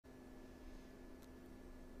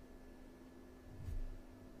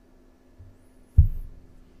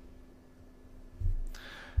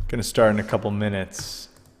Gonna start in a couple minutes.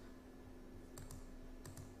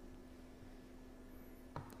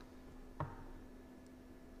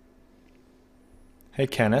 Hey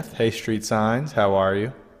Kenneth, hey Street Signs, how are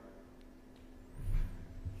you?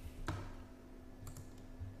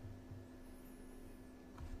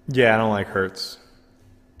 Yeah, I don't like Hertz.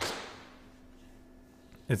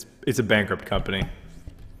 It's a bankrupt company.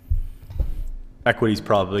 Equity's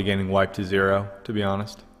probably getting wiped to zero, to be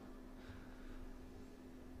honest.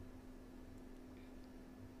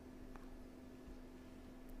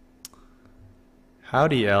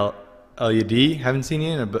 Howdy, LUD. Haven't seen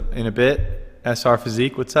you in a bit. SR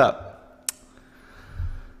Physique, what's up?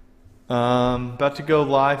 About to go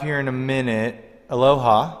live here in a minute.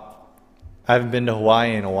 Aloha. I haven't been to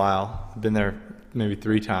Hawaii in a while. I've been there maybe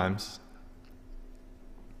 3 times.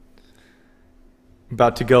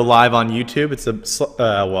 About to go live on YouTube. It's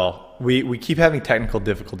well, we keep having technical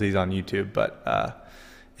difficulties on YouTube, but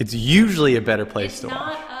it's usually a better place to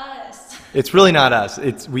watch. It's not us. It's really not us.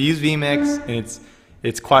 We use vMix, and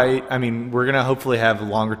it's quite. I mean, we're gonna hopefully have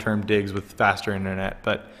longer term digs with faster internet,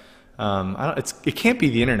 but it can't be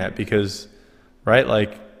the internet because, right?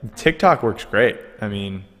 Like TikTok works great. I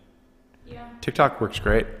mean, Yeah. TikTok works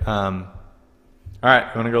great. All right,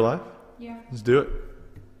 you wanna go live? Yeah. Let's do it.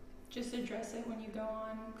 Just address it when you go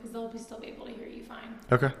on, because they'll still be able to hear you fine.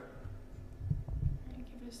 Okay. All right,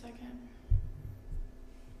 give it a second.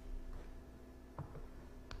 All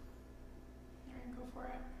right, go for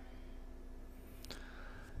it.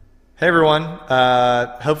 Hey everyone.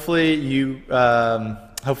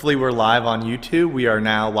 Hopefully we're live on YouTube. We are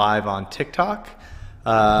now live on TikTok.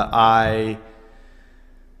 Nia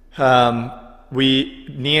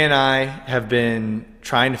and I have been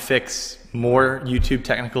trying to fix more YouTube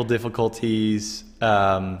technical difficulties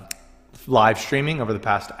live streaming over the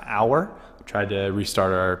past hour. We tried to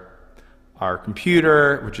restart our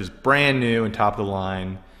computer, which is brand new and top of the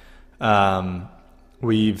line.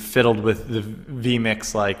 We've fiddled with the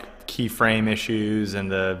vMix like keyframe issues and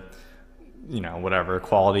the whatever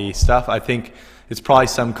quality stuff. I think it's probably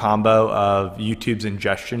some combo of YouTube's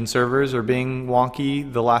ingestion servers are being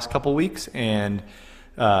wonky the last couple weeks, and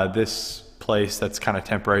this place that's kind of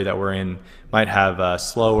temporary that we're in might have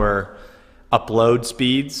slower upload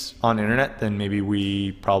speeds on internet than maybe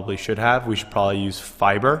we probably should have. We should probably use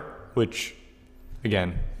fiber, which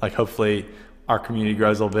again, like hopefully our community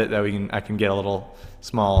grows a little bit that I can get a little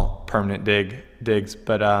small permanent digs,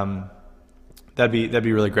 but that'd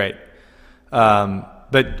be really great.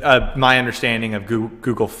 But my understanding of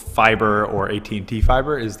Google Fiber or AT&T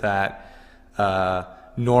Fiber is that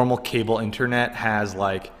normal cable internet has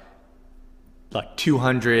like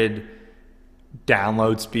 200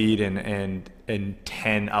 download speed and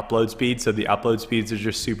 10 upload speed. So the upload speeds are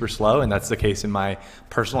just super slow, and that's the case in my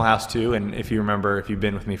personal house too. And if you remember, if you've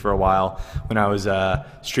been with me for a while, when I was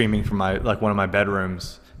streaming from one of my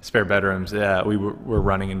bedrooms, spare bedrooms, we were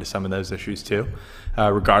running into some of those issues too,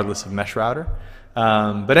 regardless of mesh router.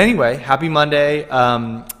 But anyway, happy Monday.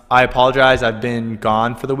 I apologize. I've been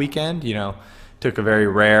gone for the weekend. Took a very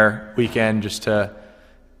rare weekend just to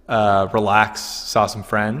relax, saw some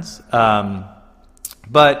friends.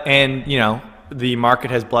 The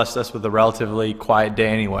market has blessed us with a relatively quiet day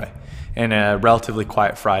anyway, and a relatively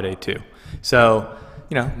quiet Friday too. So,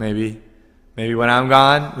 maybe when I'm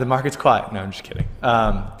gone, the market's quiet. No, I'm just kidding.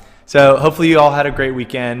 So hopefully you all had a great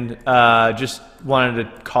weekend. Just wanted to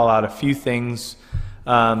call out a few things.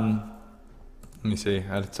 Let me see. I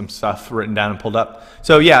had some stuff written down and pulled up.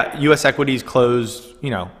 So yeah, U.S. equities closed,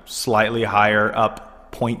 slightly higher,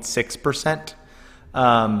 up 0.6%.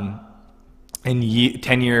 And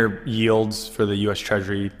 10-year yields for the U.S.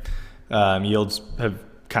 Treasury yields have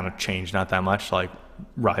kind of changed, not that much, like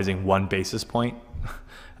rising 1 basis point.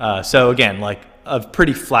 So again, like a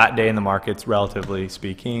pretty flat day in the markets, relatively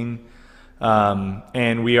speaking.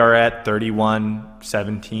 And we are at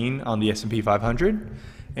 3117 on the S&P 500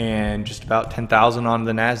 and just about 10,000 on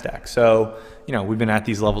the NASDAQ. So, we've been at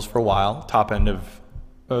these levels for a while, top end of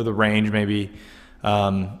the range maybe,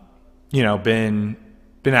 been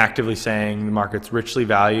actively saying the market's richly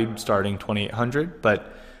valued starting 2,800.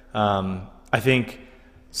 But I think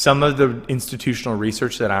some of the institutional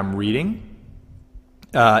research that I'm reading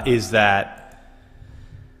is that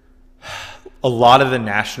a lot of the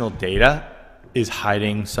national data is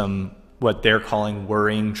hiding some what they're calling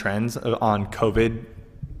worrying trends on COVID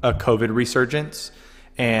resurgence.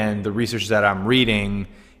 And the research that I'm reading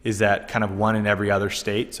is that kind of one in every other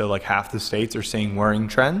state, so like half the states are seeing worrying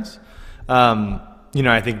trends. I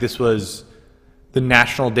think the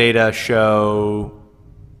national data show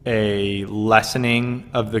a lessening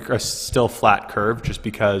of a still flat curve, just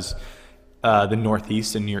because the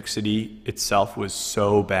Northeast and New York City itself was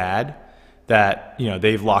so bad that, you know,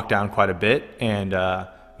 they've locked down quite a bit, and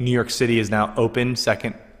New York City is now open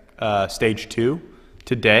second stage 2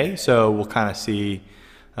 today. So we'll kind of see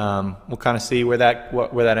where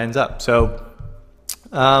that ends up. So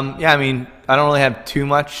yeah, I mean, I don't really have too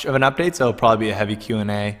much of an update, so it'll probably be a heavy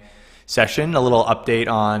Q&A session, a little update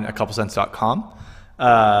on acouplescents.com.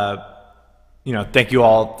 You know, thank you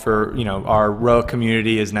all for, you know, our Roa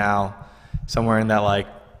community is now somewhere in that, like,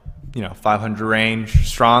 you know, 500 range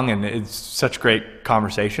strong, and it's such great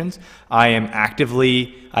conversations. I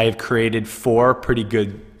have created 4 pretty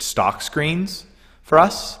good stock screens for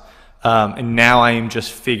us, and now I am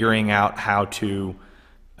just figuring out how to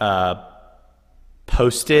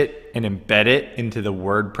post it and embed it into the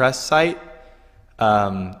WordPress site.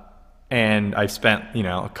 And I've spent, you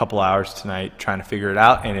know, a couple hours tonight trying to figure it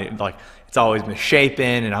out, and it's always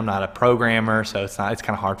misshapen, and I'm not a programmer, so it's kind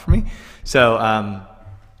of hard for me. So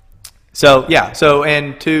yeah,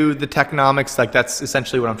 and to the Technomics, like, that's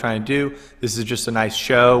essentially what I'm trying to do. This is just a nice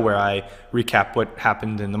show where I recap what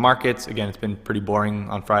happened in the markets. Again, it's been pretty boring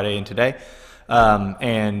on Friday and today.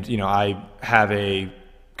 And, you know, I have a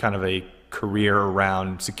kind of a career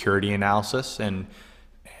around security analysis and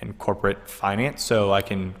corporate finance, so I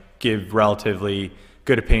can give relatively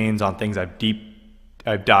good opinions on things I've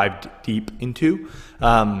dived deep into.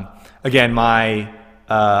 Again,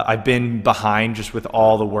 I've been behind just with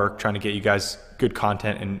all the work trying to get you guys good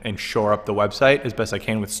content and shore up the website as best I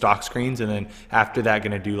can with stock screens, and then after that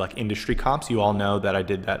going to do like industry comps. You all know that I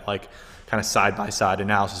did that, like, kind of side-by-side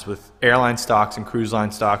analysis with airline stocks and cruise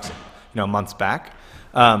line stocks, you know, months back.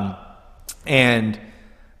 And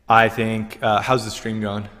I think, how's the stream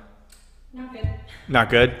going? Not good. Not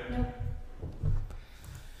good? Nope.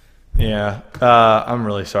 Yeah, I'm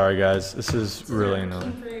really sorry, guys. This is really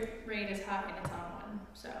annoying. Rate is high and it's on 1,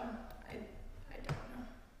 so I don't know.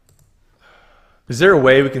 Is there a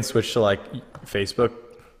way we can switch to, like, Facebook?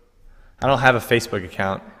 I don't have a Facebook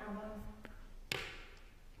account. Can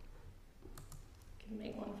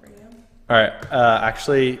make one for you. All right,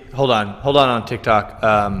 actually, hold on TikTok.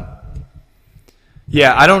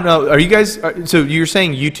 Yeah, I don't know. Are you guys, so you're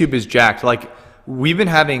saying YouTube is jacked? Like, we've been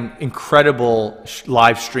having incredible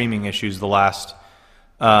live streaming issues the last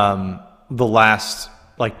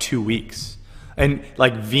like 2 weeks, and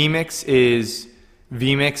like vMix is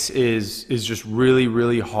just really,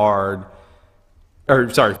 really hard. Or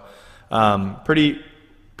sorry, pretty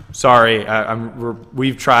sorry.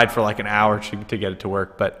 We've tried for like an hour to get it to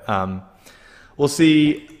work, but we'll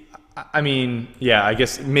see. I mean, yeah, I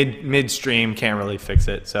guess midstream can't really fix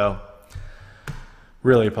it, so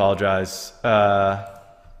really apologize. I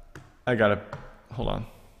gotta hold on.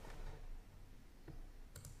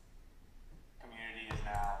 Community is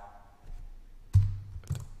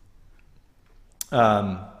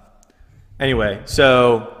now. Anyway,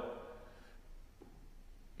 so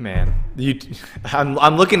man,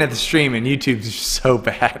 I'm looking at the stream and YouTube's just so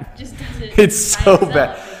bad. Just does it. It's so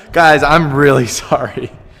bad, guys. I'm really sorry.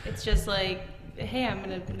 It's just like, hey, I'm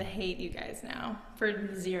gonna hate you guys now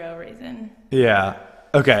for 0 reason. Yeah.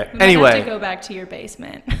 Okay. We might have to go back to your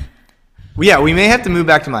basement. Yeah, we may have to move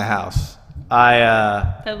back to my house.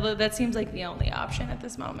 That seems like the only option at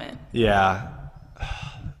this moment. Yeah.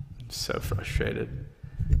 I'm so frustrated.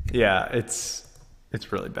 Yeah, it's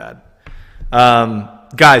really bad.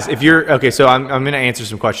 Guys, if you're okay, so I'm going to answer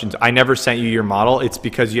some questions. I never sent you your model. It's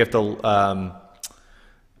because you have to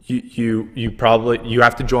you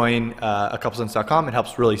have to join acouplescents.com. It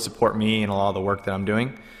helps really support me and a lot of the work that I'm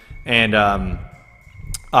doing. And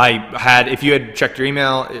if you had checked your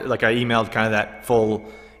email, like, I emailed kind of that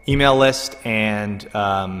full email list, and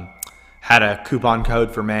had a coupon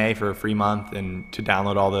code for May for a free month and to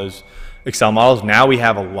download all those Excel models. Now we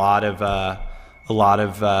have a lot of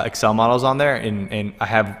Excel models on there, and I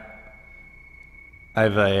have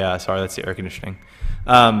a sorry, that's the air conditioning.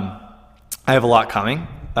 I have a lot coming.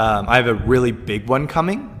 I have a really big one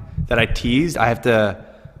coming that I teased. I have to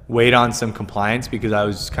wait on some compliance because I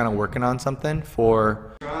was kind of working on something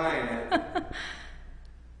for trying it.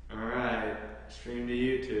 All right, stream to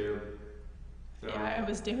YouTube. So, Yeah, I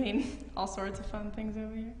was doing all sorts of fun things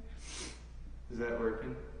over here. is that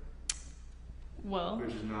working? Well,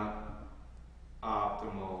 Which is not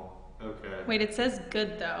optimal. Okay. wait, it says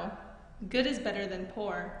good though. Good is better than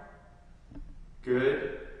poor.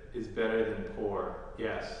 Good is better than poor.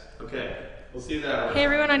 Yes. Okay. We'll see that. Hey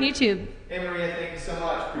everyone on YouTube. Hey Maria, thank you so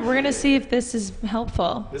much. We're gonna see if this is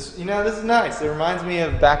helpful. This is nice. It reminds me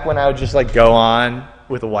of back when I would just like go on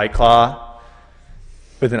with a White Claw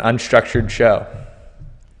with an unstructured show.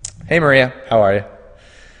 Hey Maria, how are you?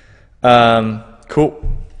 Cool.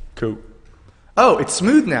 Oh, it's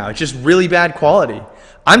smooth now. It's just really bad quality.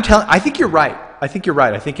 I think you're right. I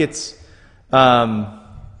think it's,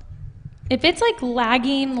 If it's like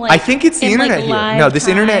lagging, like I think it's the in, internet like, here. live No, this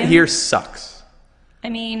internet time, here sucks. I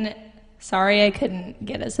mean, sorry, I couldn't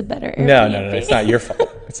get us a better Airbnb. No, it's not your fault.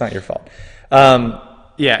 It's not your fault.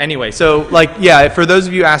 Yeah, anyway, so like, yeah, for those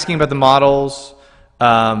of you asking about the models,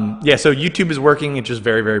 yeah, so YouTube is working. It's just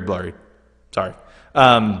very, very blurry. Sorry.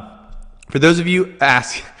 For those of you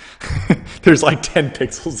ask, there's like 10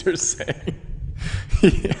 pixels they're saying.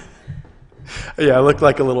 Yeah. Yeah, I look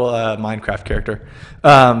like a little Minecraft character.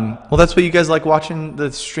 Well, that's what you guys like watching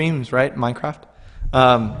the streams, right? Minecraft.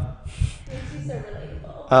 Makes you so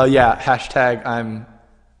relatable. Yeah, hashtag I'm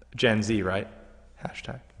Gen Z, right?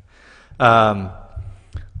 Hashtag.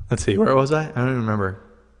 Let's see, where was I? I don't even remember.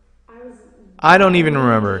 I don't even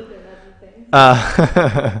remember.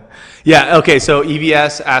 Yeah, okay, so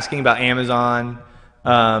EVS asking about Amazon.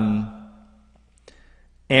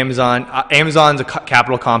 Amazon's a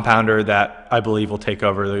capital compounder that I believe will take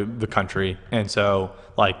over the country. And so,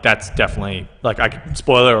 like, that's definitely, like,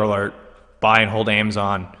 spoiler alert, buy and hold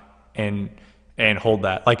Amazon and hold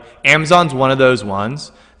that. Like, Amazon's one of those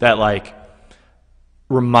ones that, like,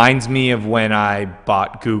 reminds me of when I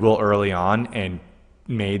bought Google early on and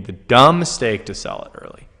made the dumb mistake to sell it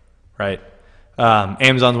early, right?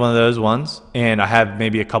 Amazon's one of those ones, and I have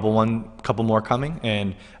maybe a couple more coming.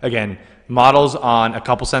 And again, models on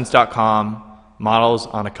acouplecents.com, models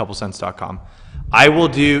on acouplecents.com. I will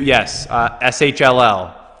do, yes,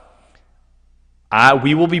 SHLL.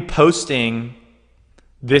 We will be posting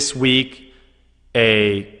this week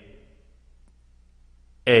a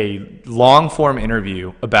long form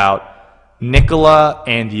interview about Nikola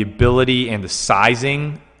and the ability and the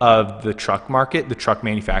sizing of the truck market, the truck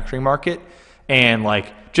manufacturing market, and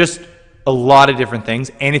like just a lot of different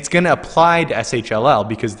things. And it's going to apply to SHLL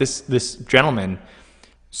because this gentleman,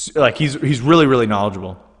 like he's really, really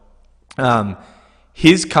knowledgeable.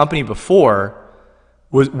 His company before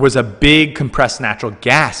was a big compressed natural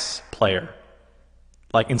gas player.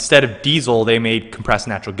 Like instead of diesel, they made compressed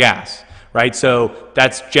natural gas, right? So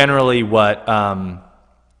that's generally what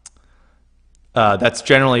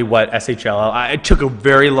SHLL. I took a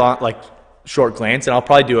very long, like short glance, and I'll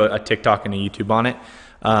probably do a TikTok and a YouTube on it.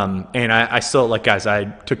 And I still, like, guys, I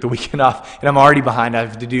took the weekend off, and I'm already behind. I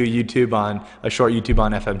have to do a short YouTube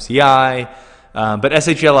on FMCI. But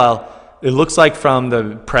SHLL, it looks like from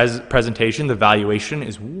the presentation, the valuation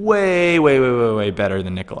is way, way, way, way, way better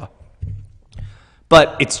than Nikola.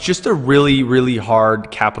 But it's just a really, really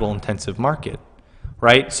hard capital-intensive market,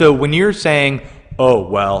 right? So when you're saying, oh,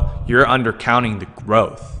 well, you're undercounting the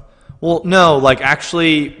growth. Well, no, like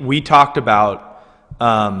actually we talked about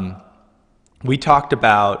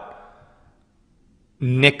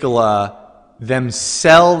Nikola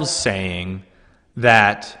themselves saying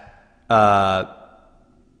that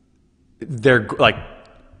they're like,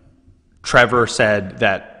 Trevor said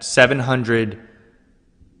that 700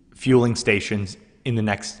 fueling stations in the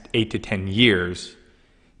next 8 to 10 years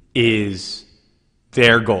is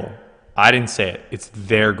their goal. I didn't say it. It's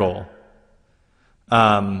their goal.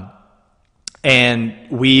 And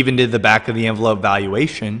we even did the back of the envelope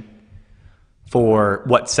valuation for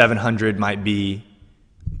what 700 might be,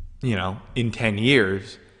 in 10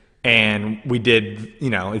 years. And we did,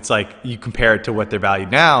 it's like you compare it to what they're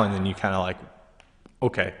valued now, and then you kind of like,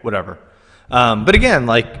 okay, whatever. But again,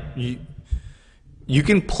 like you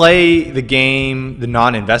can play the game, the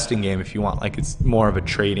non-investing game if you want. Like it's more of a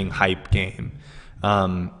trading hype game.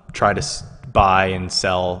 Try to buy and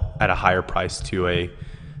sell at a higher price to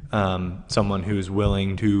someone who's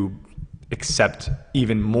willing to accept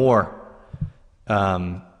even more,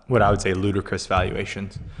 what I would say ludicrous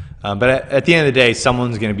valuations. But at the end of the day,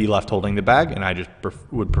 someone's going to be left holding the bag, and I just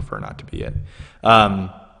would prefer not to be it.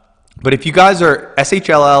 But if you guys are,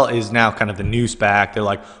 SHLL is now kind of the new SPAC. They're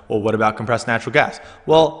like, well, what about compressed natural gas?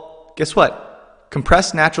 Well, guess what?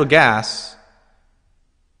 Compressed natural gas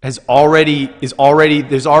there's already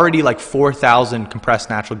like 4,000 compressed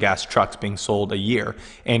natural gas trucks being sold a year,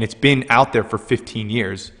 and it's been out there for 15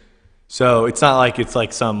 years. So it's not like it's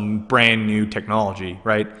like some brand new technology,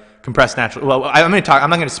 right? Compressed natural. Well, I'm not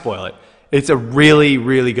going to spoil it. It's a really,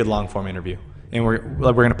 really good long form interview, and we're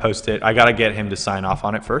going to post it. I got to get him to sign off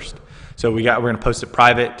on it first. So we're going to post it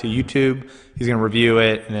private to YouTube. He's going to review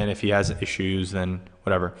it, and then if he has issues, then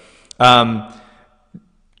whatever.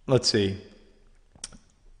 Let's see.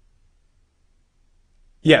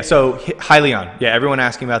 Yeah, so Hyliion. Yeah, everyone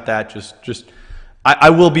asking about that.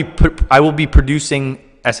 I will be producing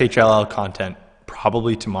SHLL content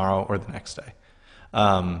probably tomorrow or the next day.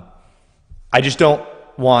 I just don't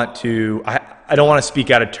want to. I don't want to speak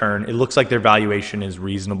out of turn. It looks like their valuation is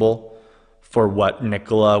reasonable for what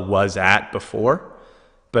Nikola was at before,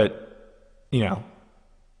 but you know,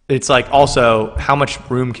 it's like also how much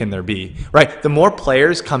room can there be, right? The more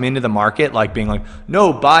players come into the market, like being like,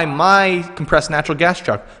 no, buy my compressed natural gas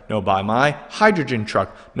truck. No, buy my hydrogen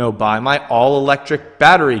truck. No, buy my all electric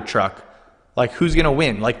battery truck. Like, who's going to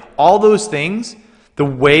win? Like, all those things, the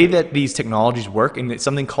way that these technologies work, and it's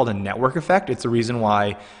something called a network effect. It's the reason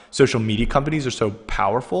why social media companies are so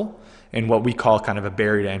powerful and what we call kind of a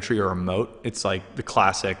barrier to entry or a moat. It's like the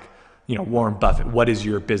classic, you know, Warren Buffett, what is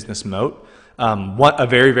your business moat? What a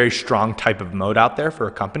very, very strong type of moat out there for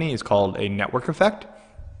a company is called a network effect.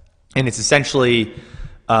 And it's essentially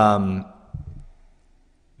the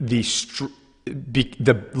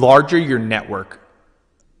larger your network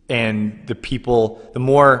and the people, the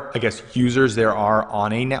more, I guess, users there are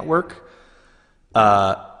on a network,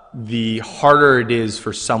 the harder it is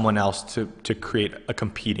for someone else to create a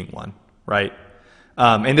competing one, right?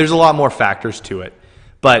 And there's a lot more factors to it.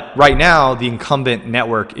 But right now, the incumbent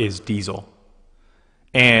network is diesel.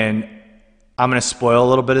 And I'm going to spoil a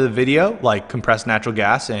little bit of the video, like compressed natural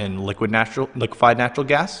gas and liquefied natural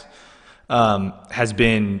gas has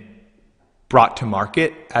been brought to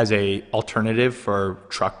market as a alternative for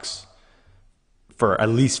trucks for at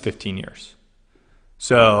least 15 years.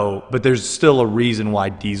 So, but there's still a reason why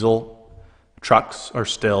diesel trucks are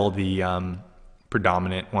still the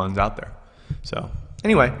predominant ones out there. So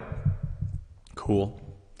anyway, cool.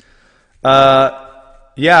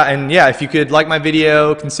 Yeah, and yeah, if you could like my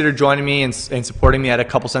video, consider joining me and supporting me at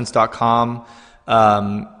acouplecents.com.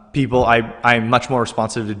 I'm much more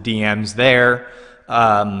responsive to DMs there.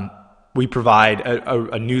 We provide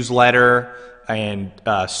a newsletter and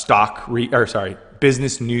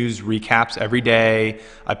business news recaps every day.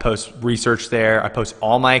 I post research there. I post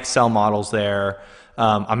all my Excel models there.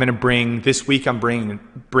 I'm going to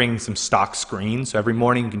bring some stock screens. So every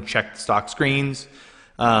morning you can check the stock screens.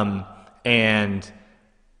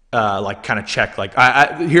 Like kind of check, like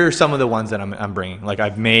here are some of the ones that I'm bringing. Like I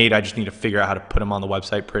just need to figure out how to put them on the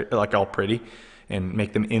website, like all pretty, and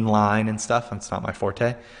make them inline and stuff. That's not my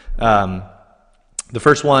forte. The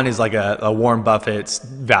first one is like a Warren Buffett's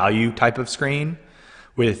value type of screen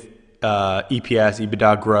with EPS,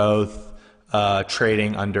 EBITDA growth,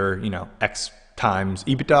 trading under, you know, X times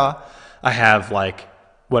EBITDA. I have like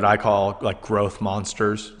what I call like growth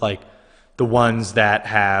monsters, like the ones that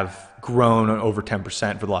have grown over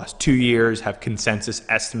 10% for the last 2 years, have consensus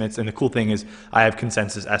estimates. And the cool thing is I have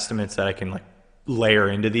consensus estimates that I can like layer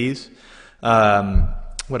into these.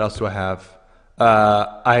 What else do I have?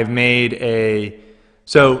 I've made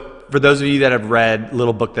so for those of you that have read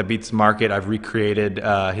Little Book That Beats the Market, I've recreated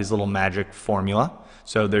his little magic formula.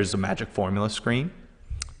 So there's a magic formula screen.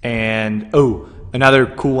 And another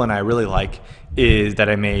cool one I really like is that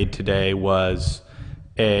I made today was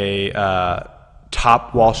a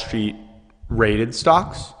top Wall Street rated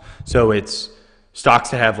stocks. So it's stocks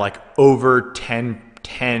that have like over 10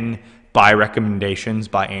 buy recommendations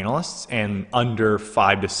by analysts and under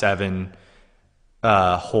 5 to 7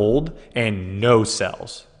 hold and no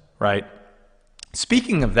sells, right?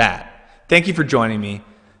 Speaking of that, thank you for joining me.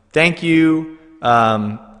 Thank you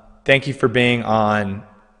for being on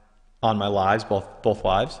my lives, both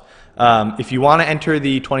lives. If you want to enter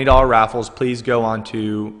the $20 raffles, please go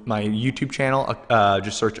onto my YouTube channel.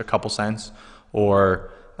 Just search A Couple Cents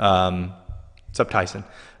or what's up, Tyson?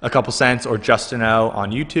 A Couple Cents or Justin O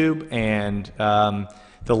on YouTube, and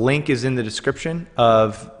the link is in the description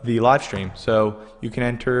of the live stream, so you can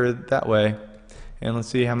enter that way. And let's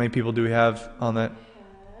see, how many people do we have on that?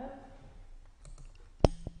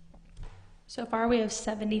 So far, we have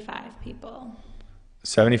 75 people.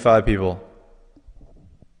 75 people.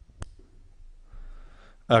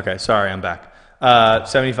 Okay, sorry, I'm back.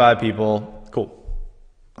 75 people. Cool.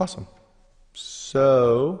 Awesome.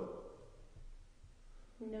 So,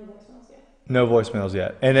 no voicemails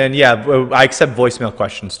yet. And then, yeah, I accept voicemail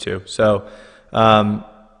questions too. So,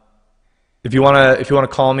 if you wanna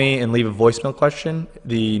call me and leave a voicemail question,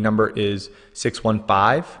 the number is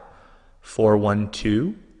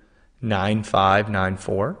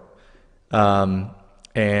 615-412-9594.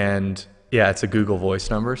 And yeah, it's a Google Voice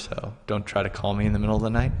number, so don't try to call me in the middle of the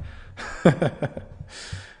night.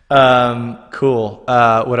 Cool.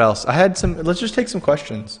 What else? Let's just take some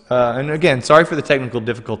questions. And again, sorry for the technical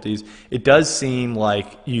difficulties. It does seem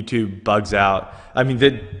like YouTube bugs out. I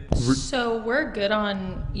mean, so we're good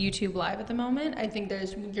on YouTube Live at the moment. I think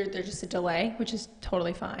there's just a delay, which is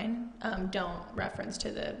totally fine. Don't reference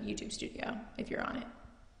to the YouTube Studio if you're on it.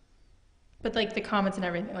 But like the comments and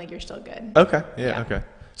everything, like you're still good. Okay. Yeah. Okay.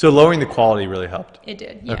 So lowering the quality really helped. It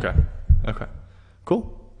did. Yeah. Okay.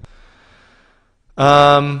 Cool.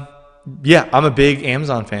 Yeah, I'm a big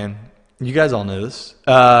Amazon fan. You guys all know this.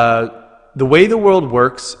 The way the world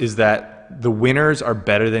works is that the winners are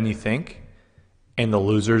better than you think, and the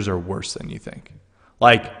losers are worse than you think.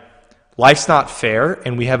 Like, life's not fair,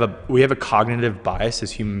 and we have a cognitive bias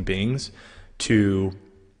as human beings to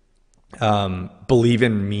believe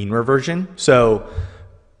in mean reversion. So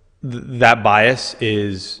that bias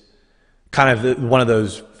is kind of one of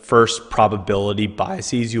those first probability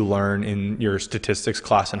biases you learn in your statistics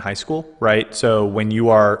class in high school, right? So when you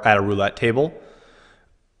are at a roulette table,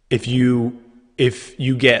 if you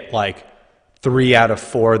get like 3 out of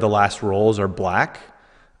 4 of the last rolls are black,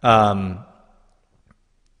 and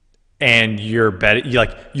your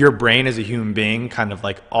brain as a human being kind of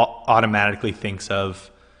like automatically thinks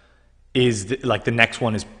of the next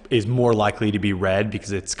one is more likely to be red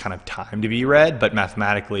because it's kind of timed to be red, but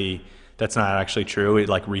mathematically that's not actually true. It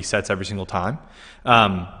like resets every single time.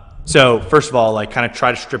 So first of all, like kind of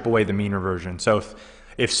try to strip away the mean reversion. So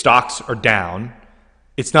if stocks are down,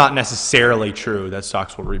 it's not necessarily true that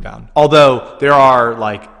stocks will rebound. Although there are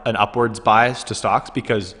like an upwards bias to stocks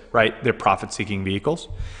because, right, they're profit-seeking vehicles.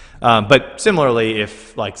 But similarly,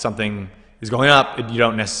 if like something is going up, you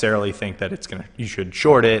don't necessarily think that you should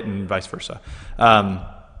short it and vice versa.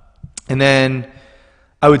 And then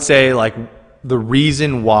I would say like the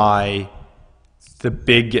reason why the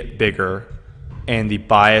big get bigger and the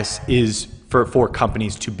bias is for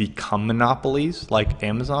companies to become monopolies like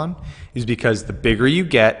Amazon is because the bigger you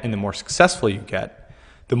get and the more successful you get,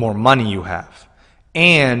 the more money you have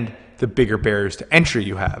and the bigger barriers to entry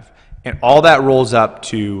you have. And all that rolls up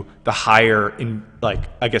to the higher the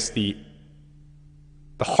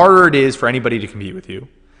harder it is for anybody to compete with you,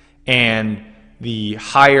 and the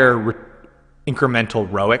higher incremental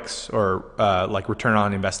ROICs or like return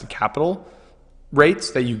on invested capital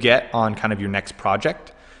rates that you get on kind of your next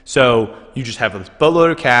project. So you just have this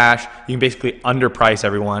boatload of cash. You can basically underprice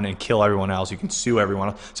everyone and kill everyone else. You can sue everyone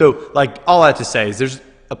else. So like all that to say is there's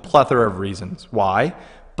a plethora of reasons why,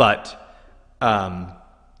 but the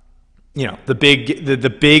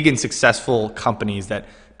big and successful companies that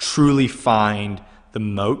truly find the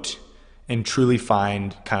moat and truly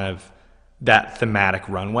find kind of that thematic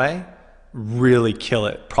runway really kill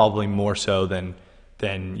it, probably more so than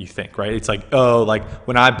you think, right? It's like, oh, like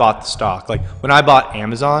when I bought the stock, like when I bought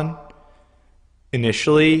Amazon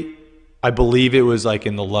initially, I believe it was like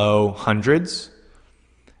in the low hundreds.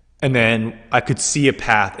 And then I could see a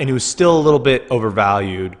path, and it was still a little bit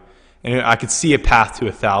overvalued. And I could see a path to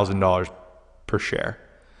 $1,000 per share.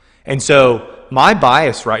 And so my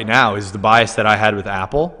bias right now is the bias that I had with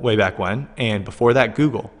Apple way back when, and before that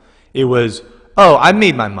Google. It was, oh, I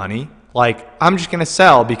made my money. Like, I'm just going to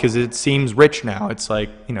sell because it seems rich now. It's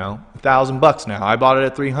like, $1,000 now. I bought it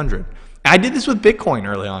at 300. I did this with Bitcoin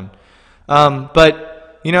early on.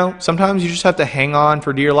 But, sometimes you just have to hang on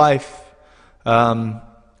for dear life on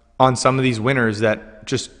some of these winners that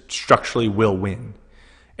just structurally will win.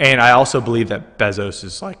 And I also believe that Bezos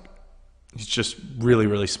is like, he's just really,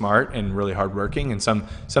 really smart and really hardworking. And some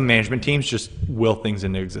management teams just will things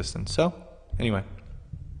into existence. So anyway.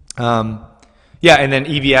 Yeah, and then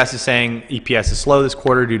EVS is saying EPS is slow this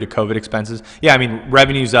quarter due to COVID expenses. Yeah, I mean,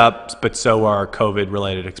 revenue's up, but so are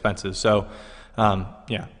COVID-related expenses. So,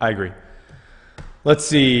 yeah, I agree. Let's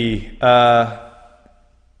see. Yeah,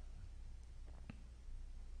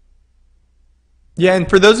 and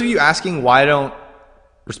for those of you asking why I don't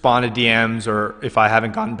respond to DMs or if I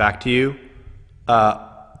haven't gotten back to you,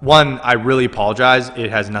 one, I really apologize. It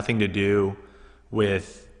has nothing to do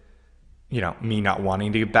with me not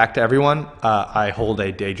wanting to get back to everyone. I hold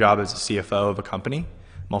a day job as a CFO of a company,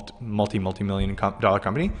 multi-million dollar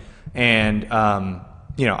company. And,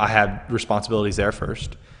 I have responsibilities there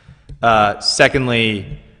first.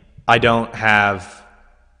 Secondly, I don't have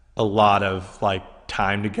a lot of like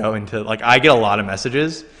time to go into, like, I get a lot of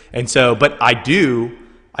messages. And so, but I do,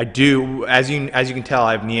 as you can tell,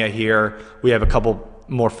 I have Nia here. We have a couple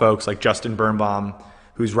more folks like Justin Birnbaum,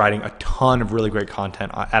 who's writing a ton of really great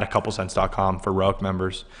content at acouplescents.com for ROIC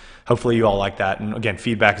members. Hopefully you all like that. And again,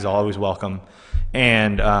 feedback is always welcome.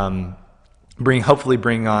 And hopefully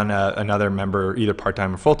bring on another member, either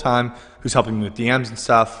part-time or full-time, who's helping me with DMs and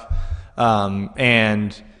stuff. But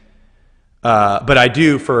I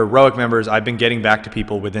do, for ROIC members, I've been getting back to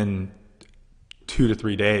people within 2 to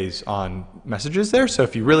 3 days on messages there. So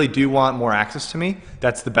if you really do want more access to me,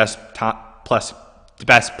 that's the best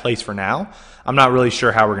place for now. I'm not really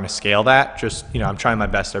sure how we're going to scale that. Just, I'm trying my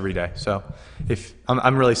best every day. So if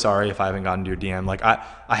I'm really sorry if I haven't gotten to your DM. Like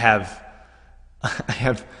I have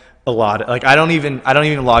a lot. Like I don't even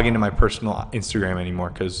log into my personal Instagram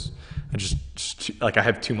anymore because I just like I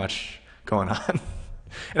have too much going on.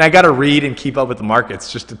 And I got to read and keep up with the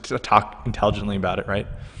markets just to talk intelligently about it, right?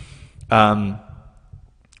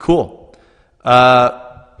 Cool.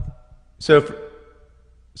 So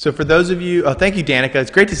for those of you, thank you, Danica.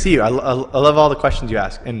 It's great to see you. I love all the questions you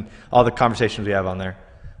ask and all the conversations we have on there.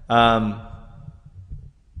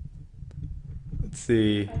 Let's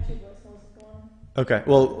see. Okay,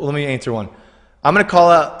 well, let me answer one. I'm going to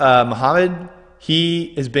call out Mohammed.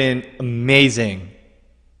 He has been amazing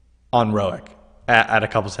on ROIC at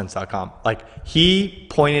acouplescents.com. Like, he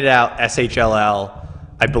pointed out SHLL,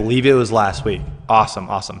 I believe it was last week. Awesome.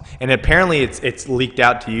 And apparently it's leaked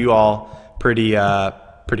out to you all pretty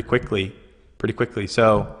quickly.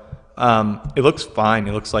 So it looks fine.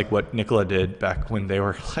 It looks like what Nikola did back when they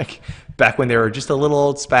were just a little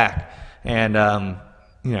old SPAC. And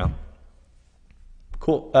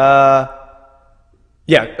cool.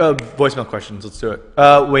 Voicemail questions. Let's do it.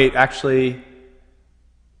 Wait, actually,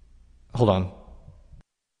 hold on.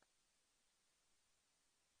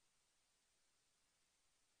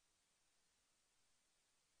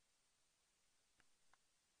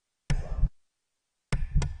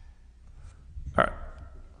 All right.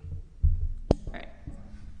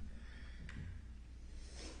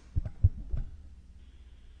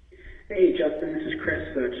 Hey, Justin, this is Chris.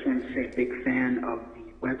 Just wanted to say big fan of the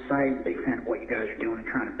website, big fan of what you guys are doing and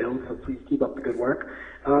trying to build, so please keep up the good work.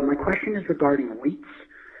 My question is regarding REITs.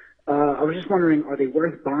 I was just wondering, are they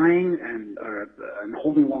worth buying and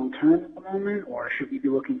holding long term at the moment, or should we be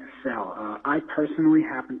looking to sell? I personally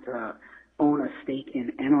happen to own a stake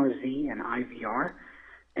in NRZ and IVR,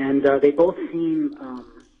 and they both seem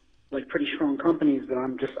like pretty strong companies, but I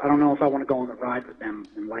don't know if I want to go on the ride with them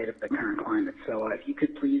in light of the current climate. So if you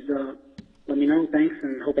could please let me know. Thanks,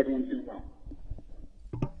 and hope everyone's doing well.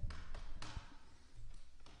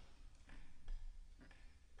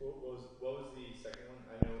 What was the second one?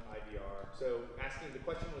 I know IVR. So the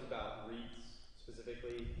question was about REITs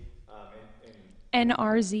specifically, and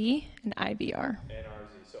NRZ and IVR.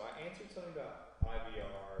 NRZ. So I answered something about IVR.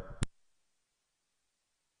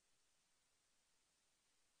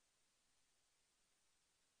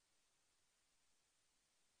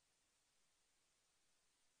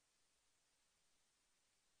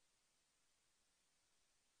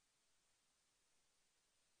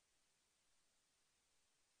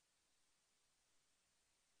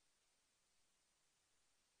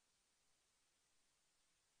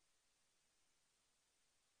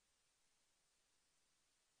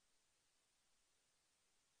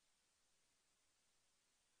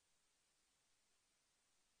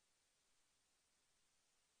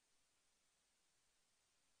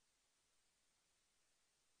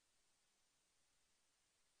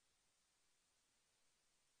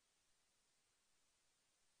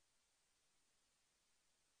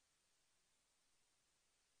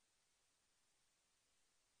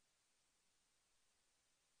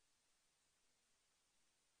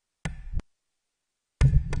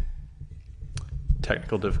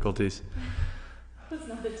 Technical difficulties. That's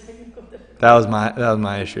not a technical difficulty. That was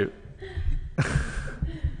my issue.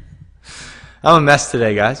 I'm a mess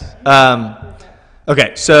today, guys.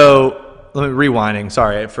 Okay, so let me rewinding.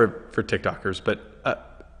 Sorry for TikTokers,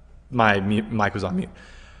 but my mic was on mute.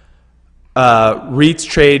 REITs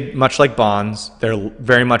trade much like bonds. They're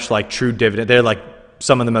very much like true dividend. They're like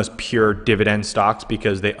some of the most pure dividend stocks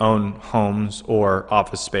because they own homes or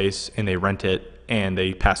office space and they rent it and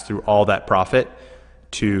they pass through all that profit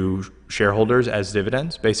to shareholders as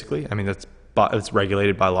dividends, basically. I mean, it's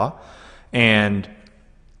regulated by law. And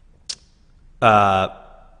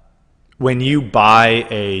when you buy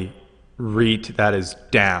a REIT that is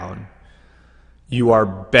down, you are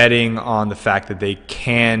betting on the fact that they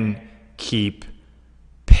can keep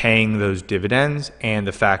paying those dividends and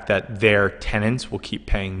the fact that their tenants will keep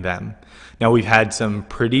paying them. Now, we've had some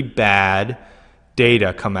pretty bad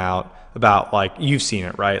data come out about, like, you've seen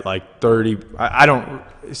it, right? Like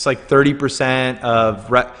it's like 30%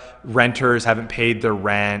 of renters haven't paid their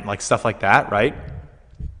rent, like stuff like that, right?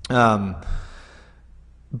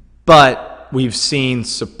 But we've seen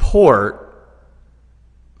support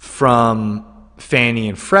from Fannie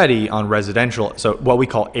and Freddie on residential, so what we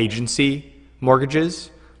call agency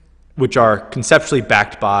mortgages, which are conceptually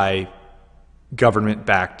backed by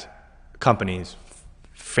government-backed companies,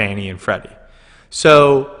 Fannie and Freddie.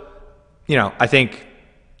 So,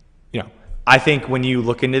 I think when you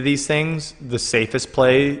look into these things, the safest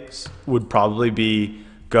place would probably be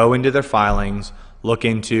go into their filings, look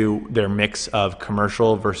into their mix of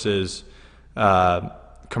commercial versus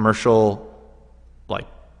commercial, like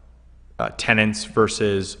tenants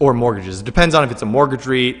versus, or mortgages. It depends on if it's a mortgage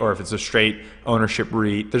REIT or if it's a straight ownership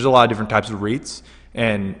REIT. There's a lot of different types of REITs,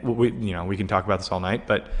 and we can talk about this all night.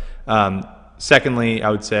 But secondly, I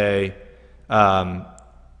would say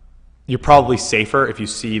you're probably safer if you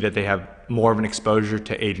see that they have more of an exposure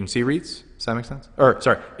to agency REITs. Does that make sense? Or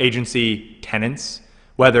sorry, agency tenants,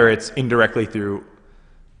 whether it's indirectly through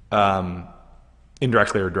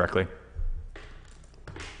indirectly or directly.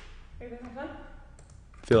 Are you having fun?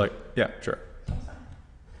 I feel like, yeah, sure.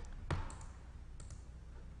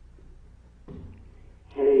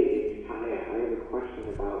 Hey, hi. I have a question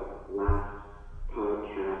about last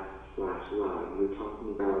podcast / live. You were talking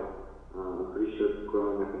about, I'm pretty sure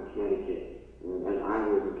growing up in Connecticut, and I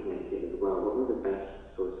live in Connecticut as well. What were the best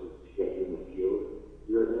sources to get you in the field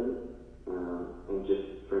you're in, and just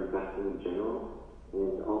for investing in general?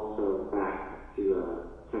 And also back to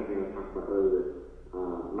something I was talking about earlier,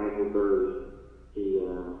 Michael Burry, he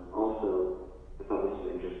also, I thought this was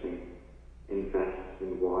interesting, invests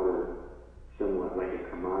in water somewhat like a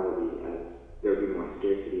commodity, as there will be more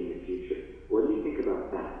scarcity in the future. What do you think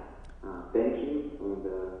about that? Thank you, and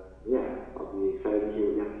yeah, I'll be excited to hear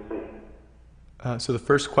what you have to say. So the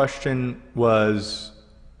first question was,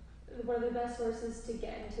 What are the best sources to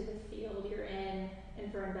get into the field you're in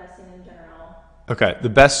and for investing in general? okay, the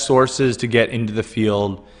best sources to get into the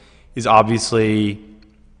field is obviously,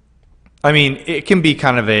 I mean, it can be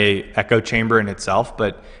kind of a echo chamber in itself,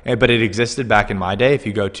 but it existed back in my day. If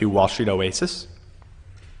you go to Wall Street Oasis,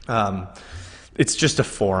 it's just a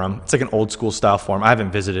forum. It's like an old school style forum. I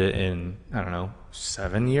haven't visited it in, I don't know,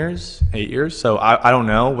 7 years, 8 years. So I don't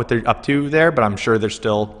know what they're up to there, but I'm sure there's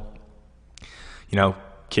still,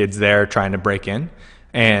 kids there trying to break in,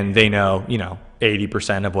 and they know,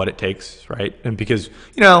 80% of what it takes, right? And because,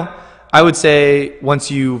 I would say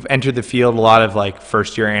once you've entered the field, a lot of like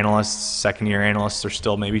first year analysts, second year analysts are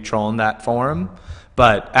still maybe trolling that forum.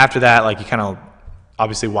 But after that, like you kind of,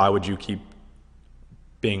 obviously, why would you keep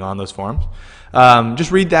being on those forums?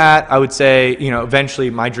 Just read that. I would say, eventually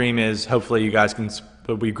my dream is hopefully you guys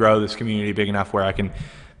we grow this community big enough where I can,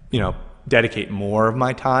 dedicate more of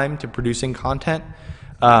my time to producing content.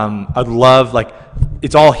 I'd love,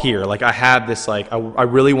 it's all here. Like I have this, I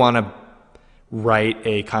really want to write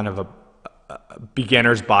a kind of a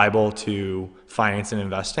beginner's Bible to finance and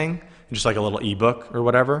investing, just like a little ebook or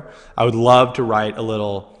whatever. I would love to write a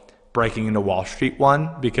little breaking into Wall Street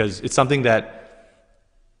one, because it's something that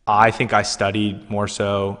I think I studied more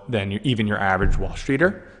so than even your average Wall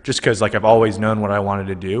Streeter, just because I've always known what I wanted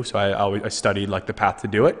to do. So I studied the path to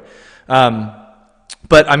do it.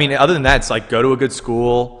 But I mean, other than that, it's go to a good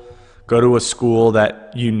school, go to a school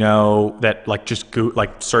that that just go,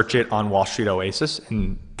 search it on Wall Street Oasis,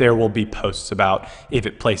 and there will be posts about if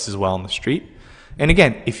it places well on the street. And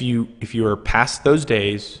again, if you are past those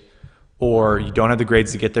days, or you don't have the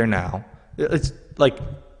grades to get there now, it's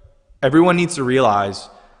everyone needs to realize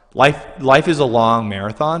life is a long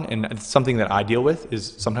marathon, and it's something that I deal with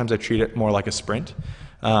is sometimes I treat it more like a sprint.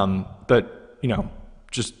 But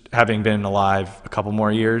just having been alive a couple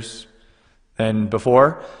more years than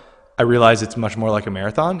before, I realize it's much more like a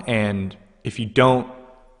marathon. And if you don't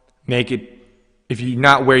make it, if you're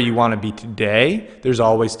not where you want to be today, there's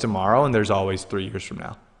always tomorrow, and there's always 3 years from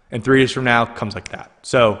now. And 3 years from now comes like that.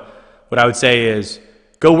 So what I would say is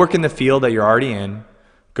go work in the field that you're already in.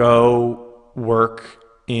 Go work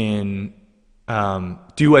in,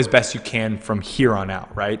 do as best you can from here on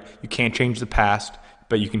out, right? You can't change the past,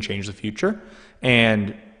 but you can change the future.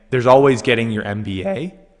 And there's always getting your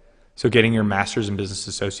MBA. So getting your Master's in Business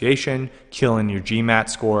Association, killing your GMAT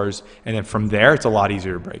scores, and then from there, it's a lot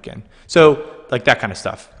easier to break in. So that kind of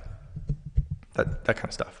stuff. That kind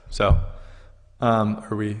of stuff. So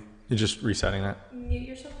are we just resetting that? Mute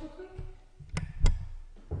yourself real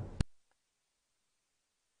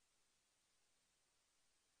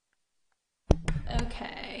quick.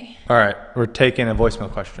 Okay. All right, we're taking a voicemail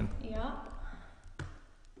question. Yep.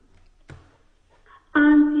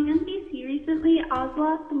 On CNBC recently,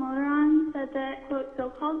 Oswald Damodaran said that, quote,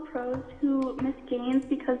 so-called pros who miss gains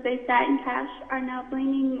because they sat in cash are now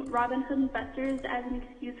blaming Robinhood investors as an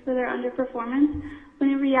excuse for their underperformance, when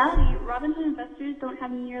in reality, Robinhood investors don't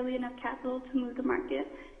have nearly enough capital to move the market,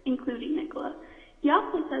 including Nikola. He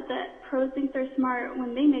also said that pros think they're smart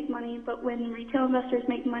when they make money, but when retail investors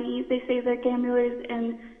make money, they say they're gamblers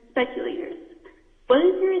and speculators. What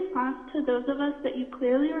is your response to those of us that you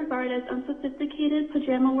clearly regard as unsophisticated,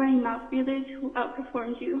 pajama-wearing mouth breathers who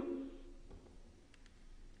outperformed you?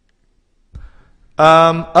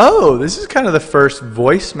 This is kind of the first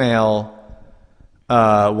voicemail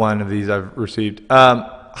one of these I've received.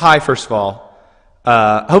 Hi, first of all.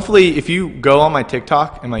 hopefully if you go on my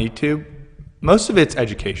TikTok and my YouTube, most of it's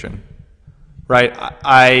education, right?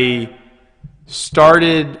 I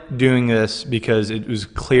started doing this because it was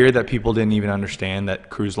clear that people didn't even understand that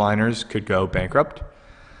cruise liners could go bankrupt.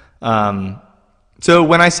 So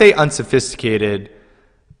when I say unsophisticated,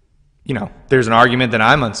 you know, there's an argument that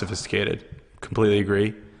I'm unsophisticated. Completely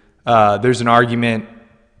agree. There's an argument,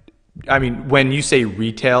 I mean, when you say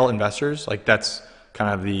retail investors, like that's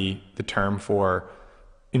kind of the term for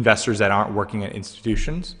investors that aren't working at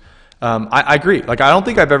institutions. I agree. Like, I don't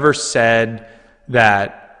think I've ever said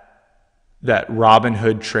that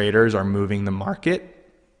Robinhood traders are moving the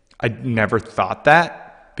market. I never thought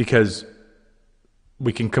that because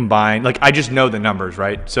we can combine, like, I just know the numbers,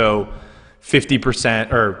 right? So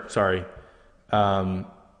 50% or sorry, 80%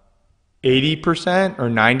 or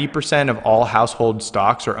 90% of all household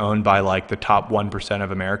stocks are owned by like the top 1% of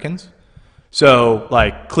Americans. So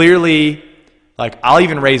like clearly, like I'll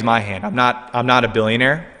even raise my hand. I'm not a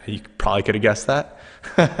billionaire. You probably could have guessed that.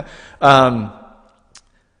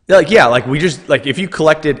 Like we just, like if you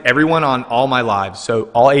collected everyone on all my lives, so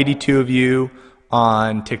all 82 of you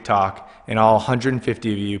on TikTok and all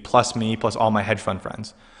 150 of you plus me plus all my hedge fund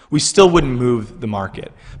friends, we still wouldn't move the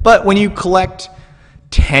market. But when you collect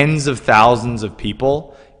tens of thousands of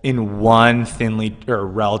people in one thinly or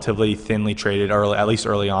relatively thinly traded, or at least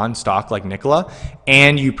early on, stock like Nikola,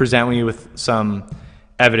 and you present me with some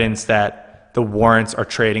evidence that the warrants are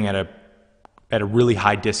trading at a really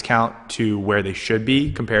high discount to where they should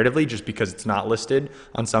be comparatively, just because it's not listed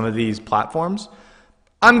on some of these platforms,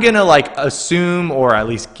 I'm gonna like assume or at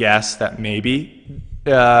least guess that maybe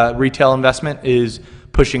retail investment is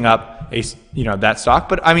pushing up that stock.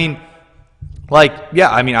 But I mean, like, yeah,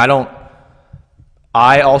 I mean,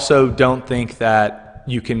 I also don't think that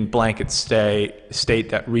you can blanket state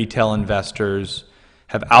that retail investors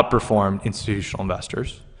have outperformed institutional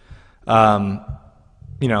investors. I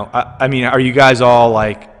mean, are you guys all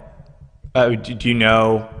like, do you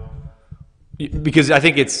know? Because I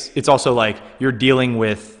think it's also like you're dealing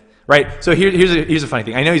with, right? So here's a funny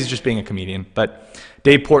thing. I know he's just being a comedian, but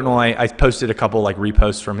Dave Portnoy, I posted a couple like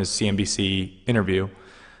reposts from his CNBC interview,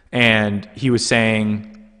 and he was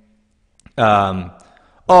saying,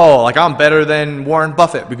 like I'm better than Warren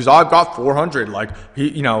Buffett because I've got 400. Like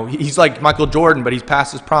he's like Michael Jordan, but he's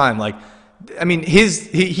past his prime. Like, I mean,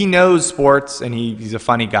 he knows sports and he's a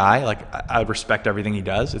funny guy. Like I respect everything he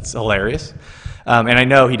does. It's hilarious. And I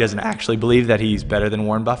know he doesn't actually believe that he's better than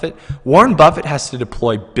Warren Buffett. Warren Buffett has to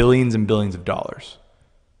deploy billions and billions of dollars.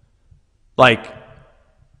 Like,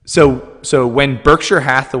 so when Berkshire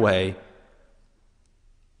Hathaway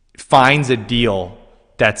finds a deal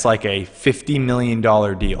that's like a $50 million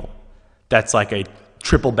deal, that's like a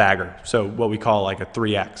triple bagger, so what we call like a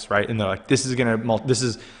 3x, right? And they're like, this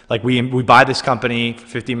is like we buy this company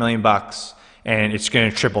for $50 million and it's going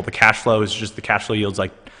to triple. The cash flow yields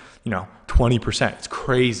like 20%. It's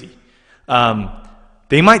crazy.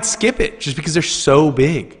 They might skip it just because they're so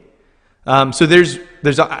big. So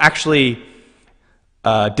there's actually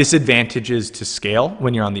disadvantages to scale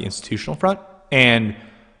when you're on the institutional front, and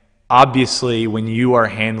obviously when you are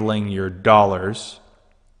handling your dollars,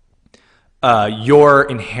 your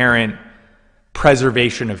inherent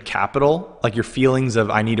preservation of capital, like your feelings of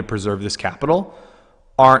I need to preserve this capital,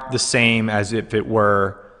 aren't the same as if it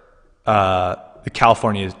were the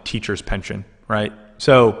California teacher's pension, right?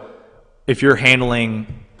 So if you're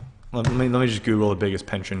handling, let me just Google the biggest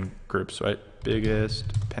pension groups, right? Biggest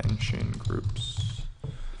pension groups.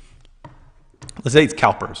 Let's say it's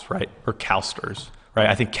CalPERS, right? Or CalSTRS, right?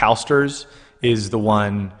 I think CalSTRS is the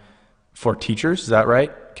one for teachers. Is that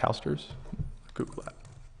right? CalSTRS? Google that.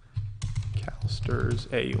 CalSTRS,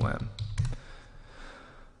 AUM.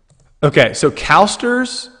 Okay, so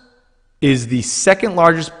CalSTRS is the second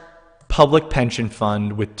largest public pension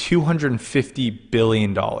fund with $250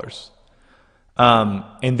 billion.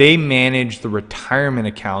 And they manage the retirement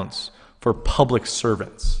accounts for public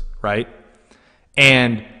servants, right?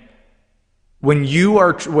 And when you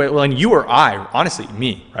or I, honestly,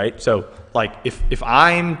 me, right? So like if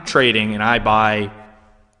I'm trading and I buy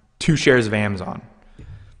 2 shares of Amazon,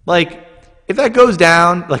 like if that goes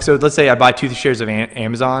down, like, so let's say I buy 2 shares of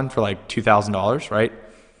Amazon for like $2,000, right?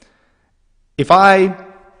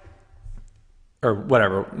 Or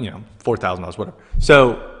whatever, $4,000, whatever.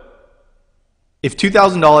 So if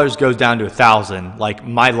 $2,000 goes down to $1,000, like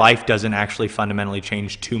my life doesn't actually fundamentally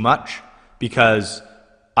change too much because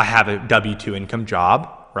I have a W-2 income job,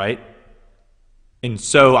 right? And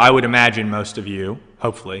so I would imagine most of you,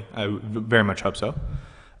 hopefully, I very much hope so.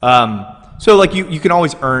 So like you can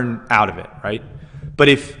always earn out of it, right? But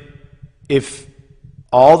if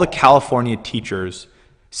all the California teachers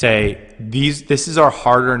say, this is our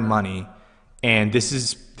hard-earned money, and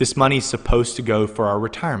this money is supposed to go for our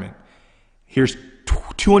retirement. Here's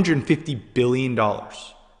 $250 billion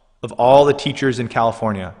of all the teachers in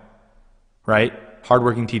California, right?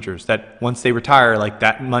 Hardworking teachers that once they retire, like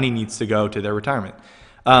that money needs to go to their retirement.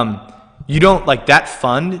 You don't like that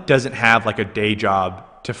fund doesn't have like a day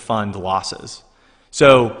job to fund losses.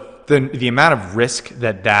 So the amount of risk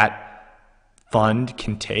that fund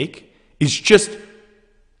can take is just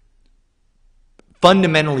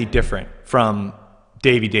fundamentally different from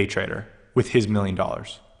Davey Day Trader with his $1 million,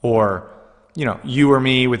 or you or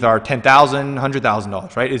me with our $10,000,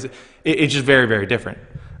 $100,000, right? It's just very, very different.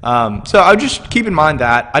 So I would just keep in mind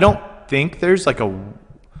that I don't think there's like a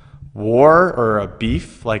war or a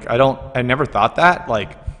beef. Like I never thought that.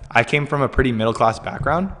 Like I came from a pretty middle class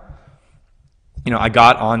background. I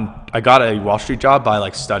got a Wall Street job by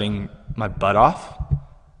like studying my butt off.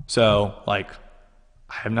 So like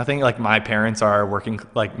I have nothing. Like my parents are working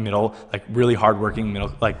like really hardworking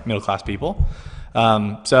middle class people.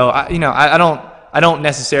 So I don't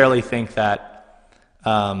necessarily think that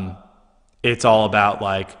it's all about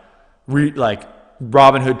like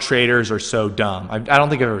Robinhood traders are so dumb. I don't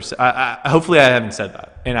think I've ever. Hopefully I haven't said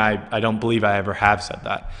that, and I don't believe I ever have said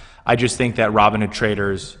that. I just think that Robinhood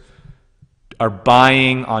traders are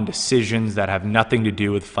buying on decisions that have nothing to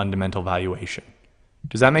do with fundamental valuation.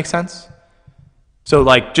 Does that make sense? So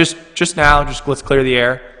like just let's clear the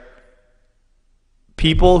air.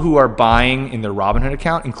 People who are buying in their Robinhood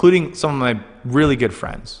account, including some of my really good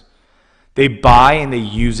friends, they buy and they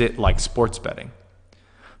use it like sports betting.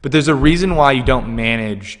 But there's a reason why you don't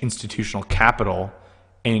manage institutional capital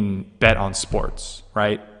and bet on sports,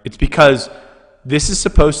 right? It's because this is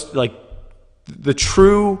supposed to, like, the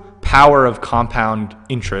true power of compound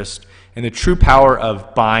interest and the true power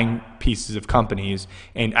of buying pieces of companies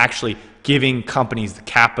and actually giving companies the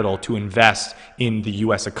capital to invest in the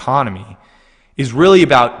U.S. economy is really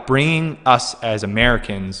about bringing us as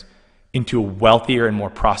Americans into a wealthier and more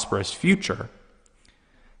prosperous future.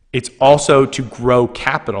 It's also to grow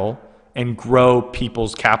capital and grow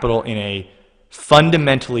people's capital in a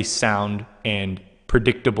fundamentally sound and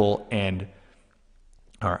predictable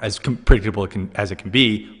or as predictable as it can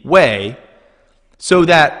be way, so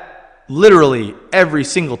that literally every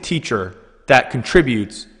single teacher that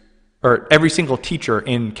contributes, or every single teacher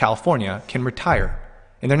in California can retire,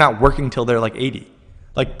 and they're not working till they're like 80.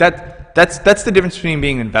 Like that's the difference between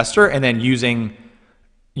being an investor and then using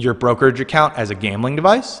your brokerage account as a gambling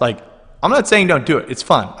device. Like, I'm not saying don't do it. It's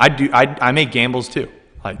fun. I make gambles too.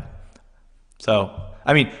 Like, so,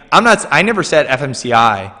 I mean, I never said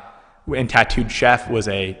FMCI and Tattooed Chef was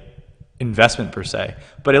a investment per se,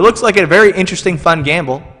 but it looks like a very interesting, fun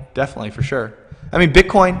gamble. Definitely, for sure. I mean,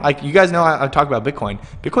 Bitcoin, like you guys know, I talk about Bitcoin.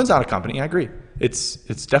 Bitcoin's not a company. I agree. It's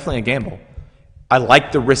definitely a gamble. I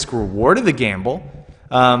like the risk reward of the gamble.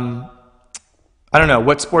 I don't know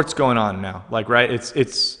what sport's going on now. Like, right?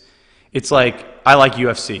 It's like, I like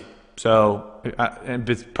UFC. So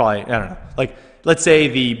it's probably, I don't know. Like, let's say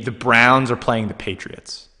the Browns are playing the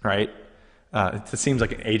Patriots, right? It seems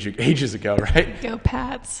like ages ago, right? Go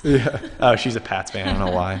Pats. Yeah. Oh, she's a Pats fan. I don't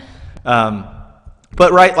know why.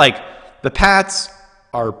 But right, like the Pats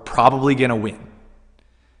are probably going to win,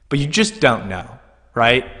 but you just don't know,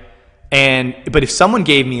 right? But if someone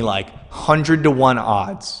gave me like 100-to-1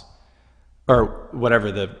 odds or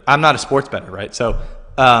whatever I'm not a sports bettor, right? So,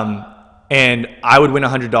 and I would win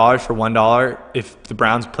 $100 for $1 if the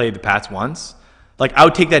Browns played the Pats once. Like, I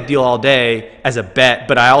would take that deal all day as a bet,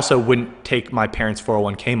 but I also wouldn't take my parents'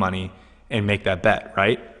 401k money and make that bet,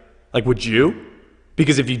 right? Like, would you?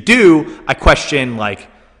 Because if you do, I question like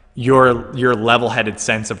your level-headed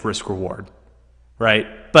sense of risk reward,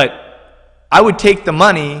 right? But I would take the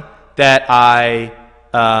money that I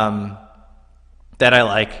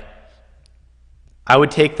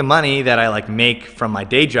would take the money that I make from my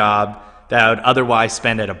day job that I would otherwise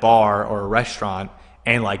spend at a bar or a restaurant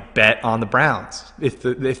and like bet on the Browns if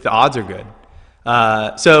the odds are good.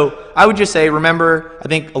 So I would just say, remember, I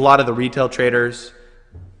think a lot of the retail traders,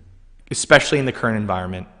 especially in the current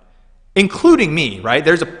environment, including me, right?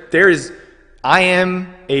 I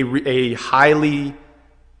am a highly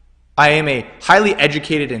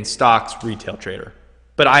educated in stocks retail trader,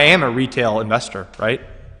 but I am a retail investor, right?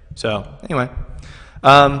 So anyway,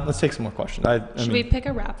 let's take some more questions. Should we pick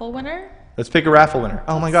a raffle winner? Let's pick a raffle winner.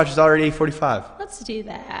 Oh my gosh, it's already 8:45. Let's do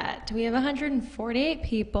that. We have 148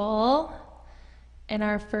 people, and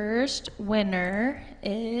our first winner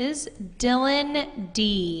is Dylan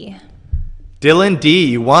D. Dylan D,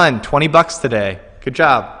 you won $20 today. Good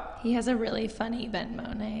job. He has a really funny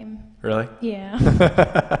Venmo name. Really? Yeah.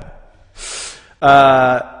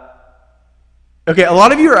 Okay, a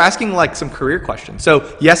lot of you are asking like some career questions.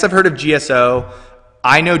 So yes, I've heard of GSO.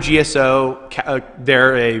 I know GSO,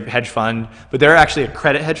 they're a hedge fund, but they're actually a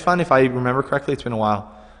credit hedge fund, if I remember correctly. It's been a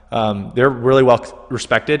while. They're really well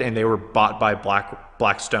respected, and they were bought by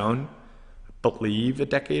Blackstone, I believe, a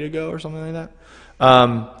decade ago or something like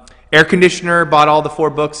that. Air Conditioner bought all the 4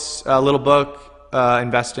 books, Little Book,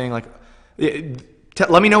 Investing. Let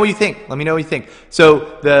me know what you think. Let me know what you think.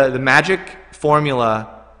 So the magic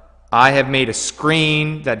formula, I have made a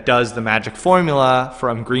screen that does the magic formula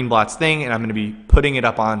from Greenblatt's thing, and I'm going to be putting it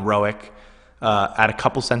up on Roic at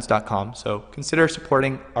acouplecents.com. So consider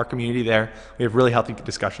supporting our community there. We have really healthy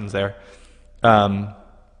discussions there.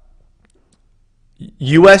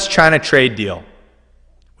 U.S.-China trade deal.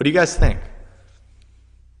 What do you guys think?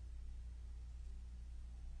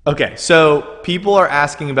 Okay, so people are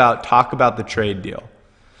asking talk about the trade deal.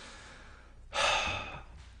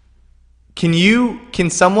 Can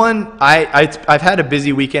someone, I've had a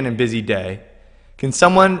busy weekend and busy day. Can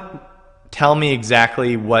someone tell me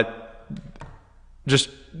exactly just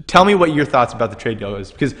tell me what your thoughts about the trade deal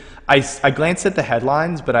is? Because I glanced at the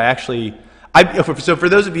headlines, but so for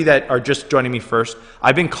those of you that are just joining me first,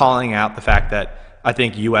 I've been calling out the fact that I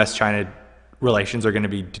think U.S.-China relations are going to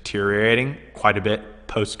be deteriorating quite a bit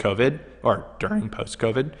post-COVID or during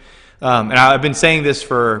post-COVID. And I've been saying this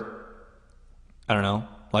for, I don't know,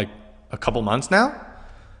 like a couple months now.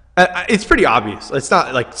 It's pretty obvious. It's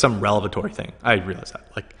not like some revelatory thing. I realize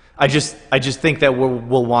that. Like, I just think that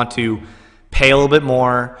we'll want to pay a little bit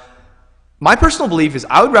more. My personal belief is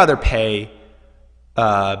I would rather pay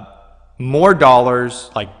more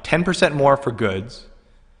dollars, like 10% more for goods,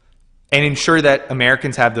 and ensure that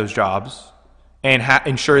Americans have those jobs, and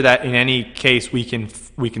ensure that in any case we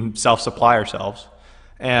can self-supply ourselves.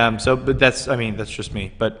 But that's just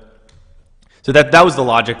me. But so that was the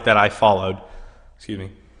logic that I followed. Excuse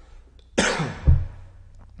me.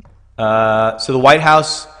 So the White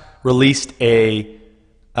House released a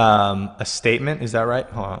statement. Is that right?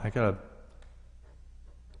 Hold on, I got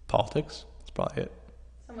politics. That's probably it.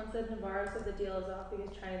 Someone said Navarro said the deal is off because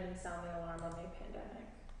China didn't sound the alarm on the pandemic.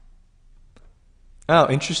 Oh,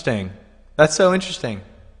 interesting. That's so interesting.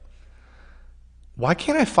 Why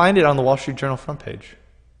can't I find it on the Wall Street Journal front page?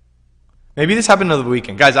 Maybe this happened over the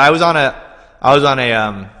weekend, guys. I was on a.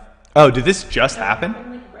 Oh, did this just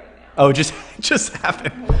happen? Oh, it just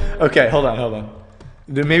happened. Okay, hold on.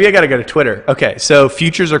 Maybe I gotta go to Twitter. Okay, so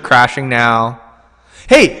futures are crashing now.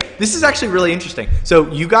 Hey, this is actually really interesting. So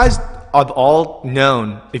you guys have all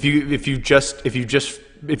known, if you've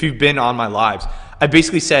been on my lives, I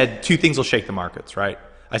basically said 2 things will shake the markets, right?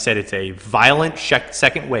 I said it's a violent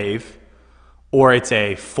second wave, or it's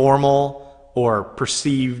a formal or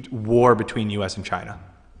perceived war between U.S. and China.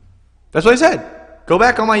 That's what I said. Go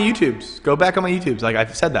back on my YouTubes. Like,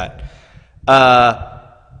 I've said that.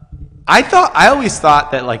 I always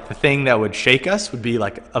thought that like the thing that would shake us would be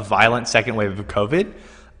like a violent second wave of COVID.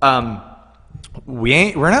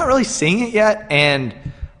 We're not really seeing it yet, and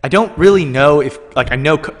I don't really know if, like, I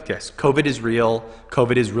know yes, COVID is real.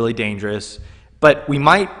 COVID is really dangerous, but it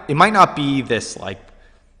might not be this like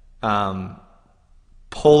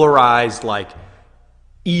polarized, like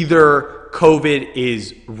either COVID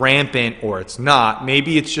is rampant or it's not.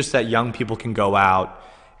 Maybe it's just that young people can go out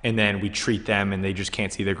and then we treat them and they just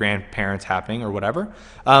can't see their grandparents happening or whatever.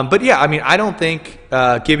 But yeah, I mean, I don't think,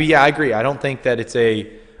 Gibby, yeah, I agree. I don't think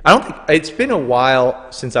it's been a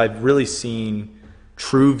while since I've really seen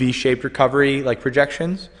true V-shaped recovery, like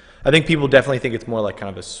projections. I think people definitely think it's more like kind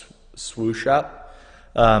of a swoosh up.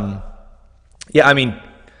 Yeah, I mean,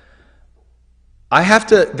 I have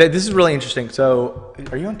to, this is really interesting. So,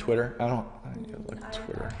 are you on Twitter? I need to look at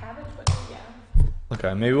Twitter. I have a Twitter, yeah.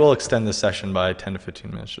 Okay, maybe we'll extend this session by 10 to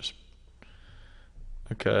 15 minutes.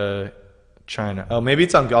 Okay, China. Oh, maybe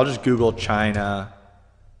it's on, I'll just Google China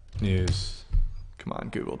news. Come on,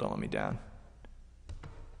 Google, don't let me down.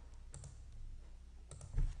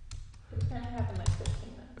 It's gonna happen like 15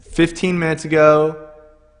 minutes. 15 minutes ago.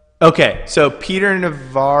 Okay, so Peter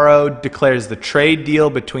Navarro declares the trade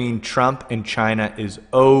deal between Trump and China is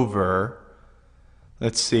over.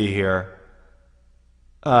 Let's see here.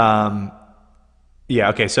 Yeah,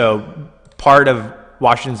 okay, so part of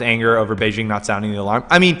Washington's anger over Beijing not sounding the alarm.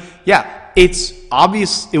 I mean, yeah, it's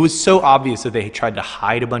obvious. It was so obvious that they tried to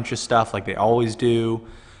hide a bunch of stuff like they always do.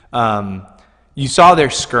 You saw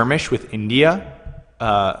their skirmish with India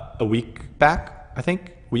a week back,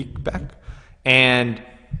 and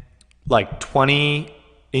like 20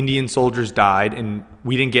 Indian soldiers died, and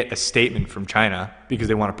we didn't get a statement from China because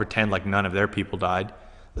they want to pretend like none of their people died.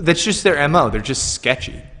 That's just their MO. They're just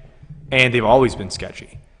sketchy. And they've always been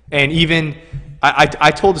sketchy. And even,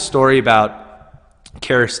 I told a story about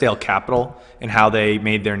Kerrisdale Capital and how they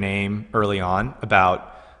made their name early on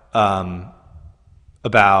about, hold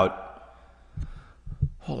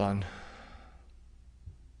on,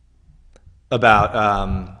 about,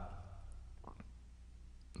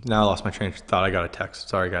 now I lost my train of thought. I got a text.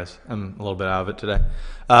 Sorry, guys. I'm a little bit out of it today.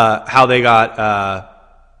 How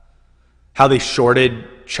they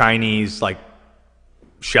shorted Chinese like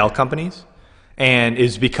shell companies, and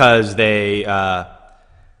is because they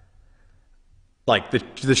like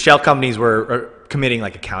the shell companies were committing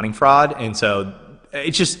like accounting fraud, and so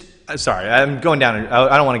it's just. Sorry, I'm going down.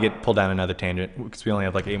 I don't want to get pulled down another tangent because we only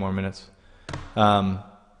have like 8 more minutes.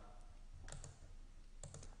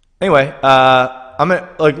 Anyway. I'm gonna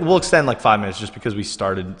we'll extend like 5 minutes just because we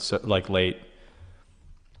started so, like late.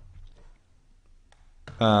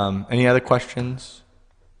 Any other questions?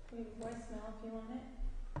 Voicemail if you want it.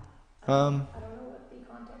 I don't know what the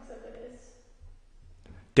context of it is.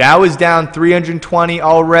 Dow is down 320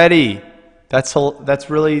 already. That's a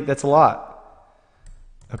lot.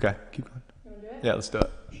 Okay, keep going. You want to do it? Yeah, let's do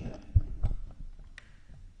it.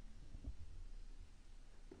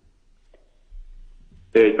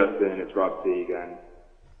 Hey, Justin, it's Rob C. again.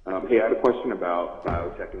 Hey, I had a question about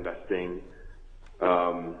biotech investing.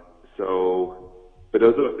 So, for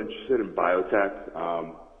those of us interested in biotech,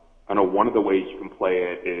 I know one of the ways you can play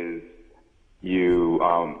it is you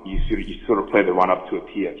sort of play the run up to a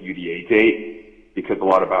PFUDA date, because a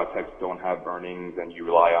lot of biotechs don't have earnings and you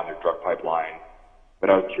rely on their drug pipeline. But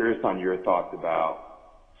I was curious on your thoughts about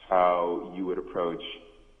how you would approach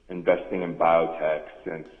investing in biotech,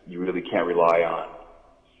 since you really can't rely on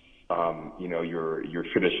your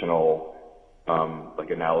traditional like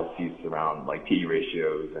analyses around like PE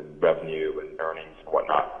ratios and revenue and earnings and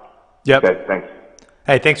whatnot. Yep. Okay, thanks.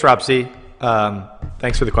 Hey, thanks, Rob C.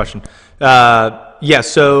 Thanks for the question. Yeah,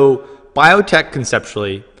 so biotech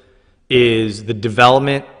conceptually is the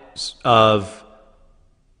development of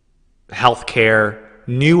healthcare,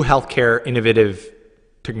 new healthcare innovative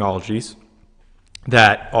technologies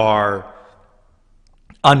that are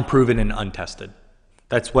unproven and untested.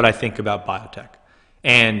 That's what I think about biotech.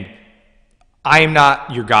 And I am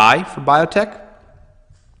not your guy for biotech.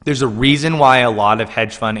 There's a reason why a lot of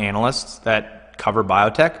hedge fund analysts that cover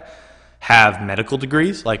biotech have medical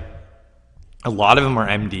degrees. Like, a lot of them are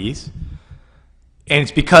MDs. And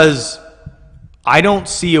it's because I don't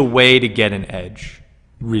see a way to get an edge,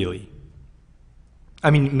 really.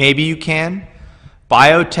 I mean, maybe you can.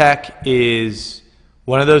 Biotech is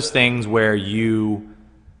one of those things where you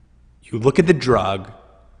look at the drug,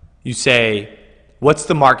 you say, what's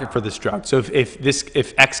the market for this drug? So if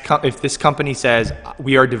this company says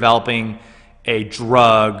we are developing a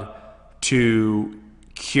drug to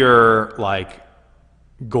cure like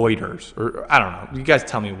goiters, or I don't know, you guys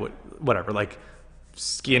tell me whatever, like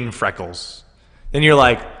skin freckles, then you're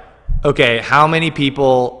like, okay, how many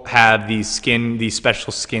people have these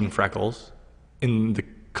special skin freckles in the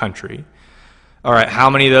country? All right, how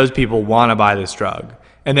many of those people want to buy this drug?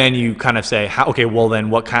 And then you kind of say, okay, well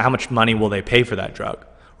then how much money will they pay for that drug,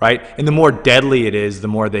 right? And the more deadly it is, the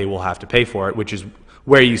more they will have to pay for it, which is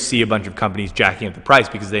where you see a bunch of companies jacking up the price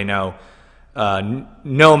because they know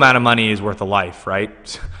no amount of money is worth a life,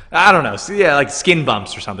 right? I don't know. So, yeah, like skin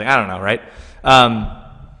bumps or something. I don't know, right?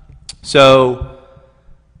 So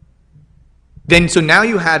now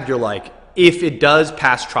you have your like, if it does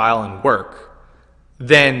pass trial and work,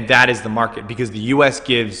 then that is the market, because the U.S.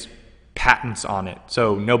 gives patents on it,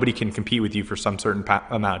 so nobody can compete with you for some certain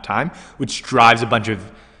amount of time, which drives a bunch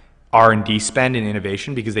of R&D spend and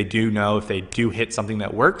innovation, because they do know if they do hit something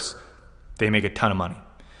that works, they make a ton of money.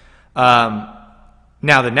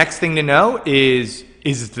 Now the next thing to know is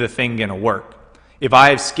the thing going to work? If I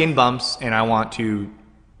have skin bumps and I want to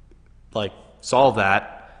like solve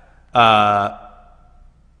that,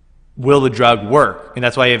 will the drug work? And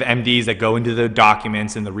that's why you have MDs that go into the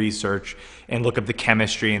documents and the research and look up the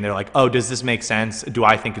chemistry, and they're like, oh, does this make sense? Do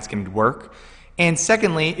I think it's going to work? And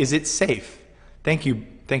secondly, is it safe? Thank you.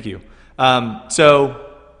 So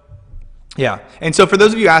yeah. And so for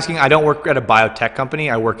those of you asking, I don't work at a biotech company.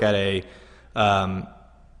 I work at a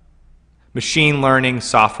machine learning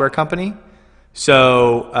software company.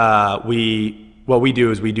 So what we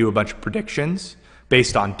do is we do a bunch of predictions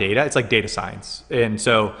based on data. It's like data science. And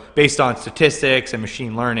so based on statistics and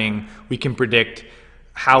machine learning, we can predict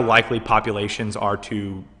how likely populations are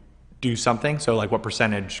to do something. So like what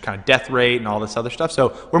percentage kind of death rate and all this other stuff.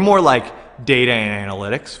 So we're more like data and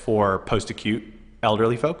analytics for post-acute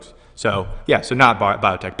elderly folks. So yeah, so not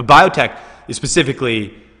biotech. But biotech is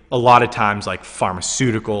specifically a lot of times like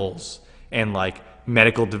pharmaceuticals and like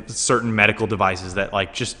certain medical devices that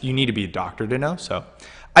like just you need to be a doctor to know. So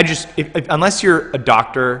I just unless you're a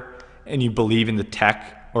doctor and you believe in the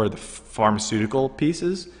tech or the pharmaceutical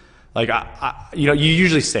pieces, like you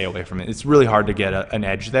usually stay away from it. It's really hard to get an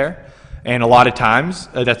edge there, and a lot of times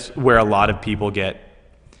that's where a lot of people go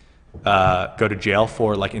to jail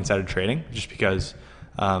for like insider trading, just because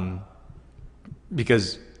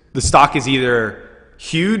the stock is either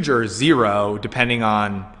huge or zero depending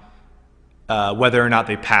on whether or not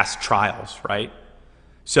they pass trials, right?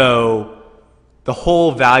 So the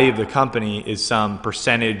whole value of the company is some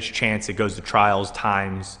percentage chance it goes to trials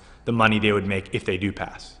times the money they would make if they do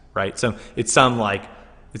pass, right? So it's some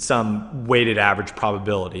weighted average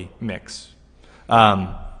probability mix.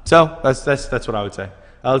 So that's what I would say.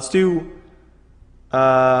 Let's do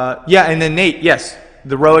and then Nate, yes,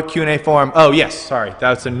 the ROIC Q&A forum. Oh yes, sorry,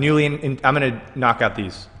 that's a newly. I'm going to knock out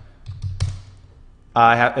these.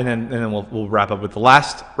 And then we'll wrap up with the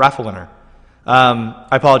last raffle winner. I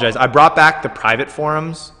apologize. I brought back the private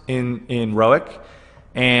forums in ROIC,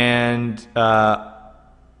 and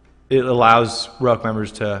it allows ROIC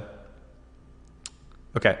members to.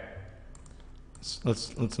 Okay,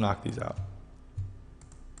 let's knock these out.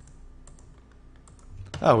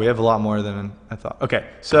 Oh, we have a lot more than I thought. Okay,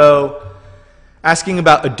 so asking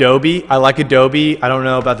about Adobe. I like Adobe. I don't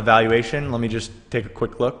know about the valuation. Let me just take a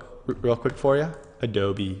quick look real quick for you.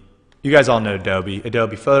 Adobe. You guys all know Adobe.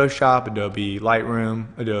 Adobe Photoshop, Adobe Lightroom,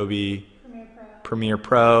 Adobe Premiere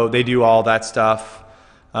Pro. They do all that stuff.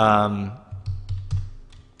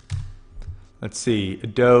 Let's see.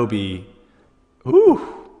 Adobe.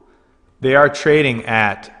 Ooh. They are trading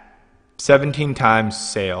at 17 times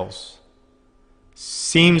sales.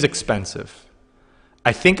 Seems expensive.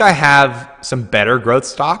 I think I have some better growth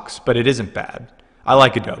stocks, but it isn't bad. I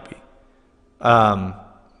like Adobe.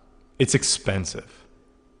 It's expensive,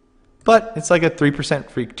 but it's like a 2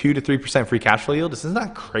 to 3% free cash flow yield. This is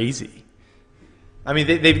not crazy. I mean,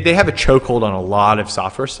 they have a chokehold on a lot of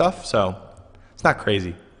software stuff, so it's not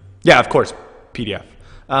crazy. Yeah, of course, PDF.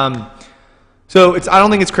 So I don't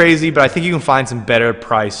think it's crazy, but I think you can find some better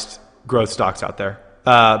priced growth stocks out there.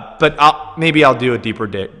 But maybe I'll do a deeper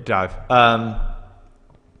dive.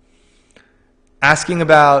 Asking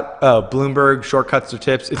about Bloomberg shortcuts or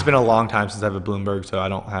tips. It's been a long time since I have a Bloomberg, so I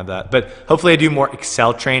don't have that. But hopefully I do more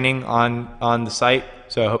Excel training on the site,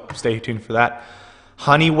 so I hope stay tuned for that.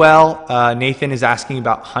 Honeywell. Nathan is asking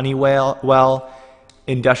about Honeywell,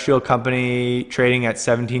 industrial company trading at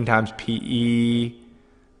 17 times PE.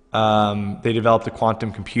 They developed a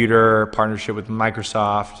quantum computer partnership with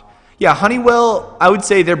Microsoft. Yeah, Honeywell, I would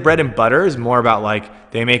say their bread and butter is more about like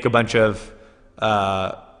they make a bunch of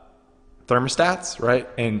thermostats, right,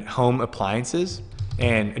 and home appliances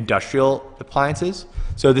and industrial appliances.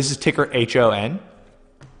 So this is ticker HON.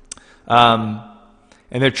 And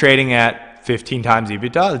they're trading at 15 times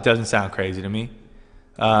EBITDA. It doesn't sound crazy to me.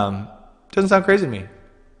 Doesn't sound crazy to me.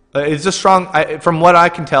 It's a strong, from what I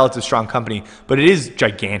can tell, it's a strong company, but it is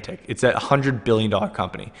gigantic. It's a $100 billion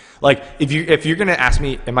company. Like if you're going to ask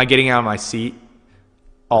me, am I getting out of my seat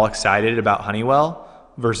all excited about Honeywell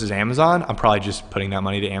versus Amazon? I'm probably just putting that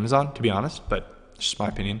money to Amazon, to be honest, but it's just my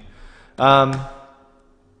opinion. Let's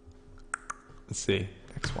see,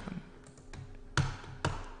 next one.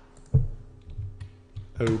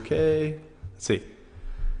 Okay, let's see.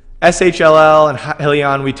 SHLL and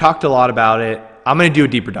Helion, we talked a lot about it. I'm going to do a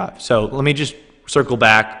deeper dive. So let me just circle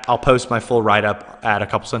back. I'll post my full write-up at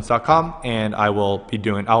acouplecents.com, and I will be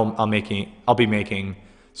doing. I'll be making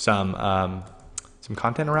some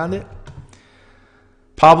content around it.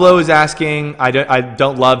 Pablo is asking, I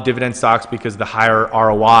don't love dividend stocks because of the higher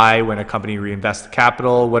ROI when a company reinvests the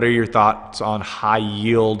capital. What are your thoughts on high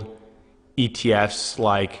yield ETFs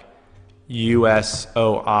like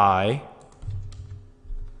USOI,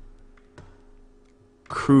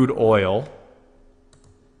 crude oil,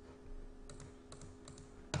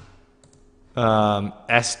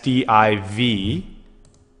 SDIV,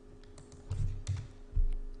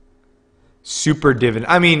 super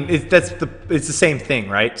dividend? I mean, it's the same thing,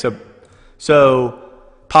 right? So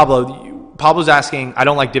Pablo's asking, I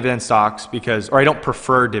don't like dividend stocks or I don't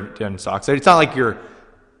prefer dividend stocks. It's not like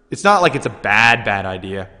it's a bad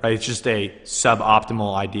idea, right? It's just a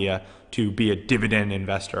suboptimal idea to be a dividend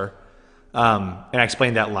investor. And I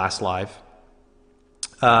explained that last live.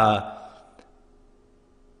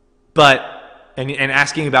 But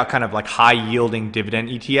asking about kind of like high yielding dividend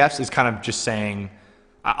ETFs is kind of just saying,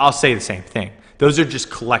 I'll say the same thing. Those are just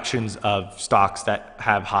collections of stocks that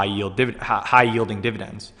have high yielding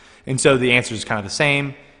dividends. And so the answer is kind of the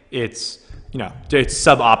same. It's it's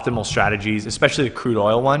suboptimal strategies, especially the crude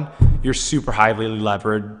oil one. You're super highly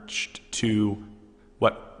leveraged to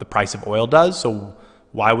what the price of oil does. So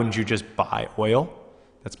why wouldn't you just buy oil?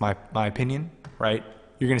 That's my opinion, right?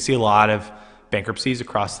 You're going to see a lot of bankruptcies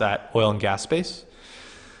across that oil and gas space.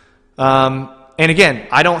 And again,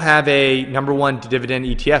 I don't have a number one dividend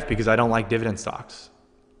ETF because I don't like dividend stocks.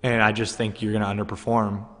 And I just think you're going to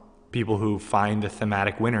underperform people who find the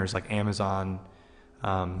thematic winners like Amazon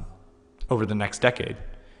over the next decade.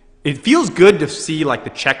 It feels good to see like the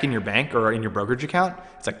check in your bank or in your brokerage account.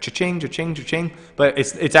 It's like cha-ching, cha-ching, cha-ching. But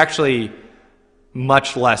it's actually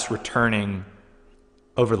much less returning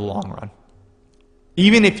over the long run,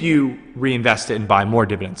 even if you reinvest it and buy more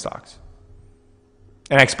dividend stocks.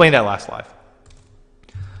 And I explained that last live.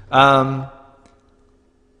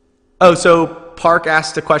 So Park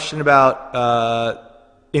asked a question about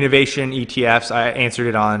innovation ETFs. I answered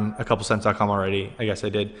it on a couple cents.com already. I guess I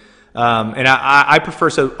did. And I prefer,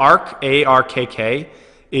 so ARK, ARKK,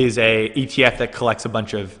 is a ETF that collects a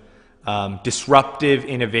bunch of disruptive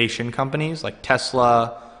innovation companies like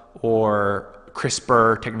Tesla or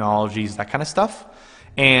CRISPR technologies, that kind of stuff.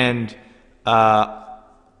 And I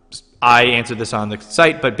answered this on the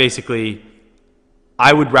site, but basically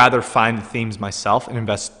I would rather find the themes myself and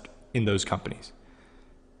invest in those companies.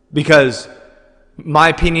 Because my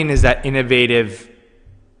opinion is that innovative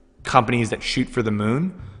companies that shoot for the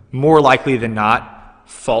moon more likely than not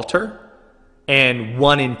falter, and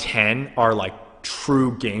 1 in 10 are like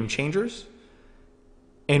true game changers.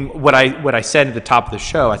 And what I said at the top of the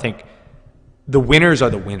show, I think the winners are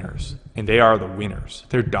the winners, and they are the winners.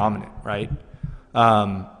 They're dominant, right?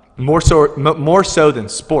 More so than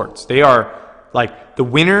sports. They are like the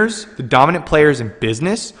winners, the dominant players in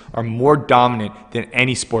business are more dominant than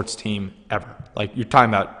any sports team ever. Like you're talking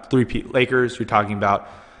about three-peat Lakers, you're talking about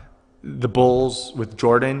the Bulls with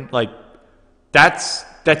Jordan. Like that's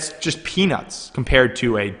just peanuts compared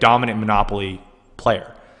to a dominant monopoly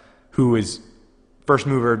player who is first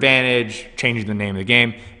mover advantage, changing the name of the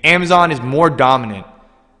game. Amazon is more dominant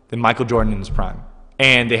than Michael Jordan in his prime,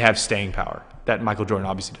 and they have staying power that Michael Jordan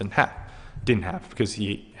obviously didn't have because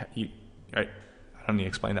he right? I don't need to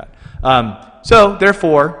explain that. So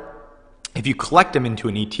therefore, if you collect them into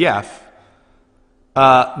an ETF,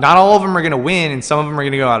 not all of them are going to win, and some of them are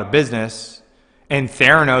going to go out of business. And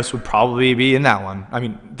Theranos would probably be in that one. I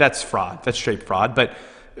mean, that's fraud. That's straight fraud. But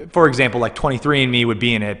for example, like 23andMe would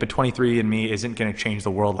be in it, but 23andMe isn't going to change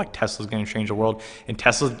the world like Tesla's going to change the world. And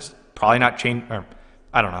Tesla's probably not change, or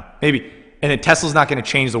I don't know, maybe. And then Tesla's not going to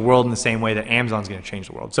change the world in the same way that Amazon's going to change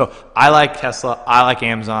the world. So I like Tesla. I like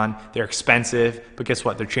Amazon. They're expensive, but guess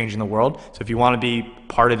what? They're changing the world. So if you want to be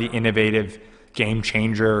part of the innovative game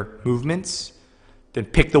changer movements, then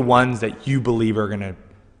pick the ones that you believe are going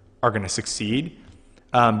to succeed.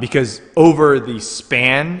 Because over the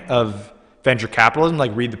span of venture capitalism,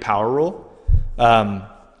 like read the power rule,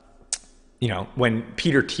 when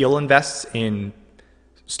Peter Thiel invests in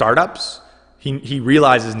startups, he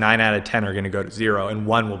realizes 9 out of 10 are going to go to zero and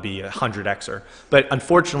one will be 100xer. But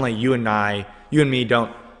unfortunately, you and I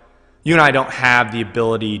don't have the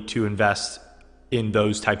ability to invest in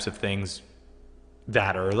those types of things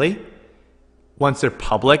that early. Once they're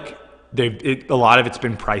public, a lot of it's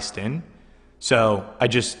been priced in. So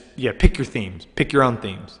pick your themes, pick your own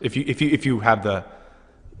themes if you have the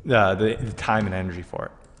time and energy for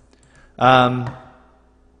it.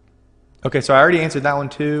 Okay, so I already answered that one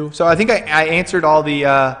too. So I think I answered all the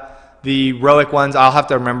ROIC ones. I'll have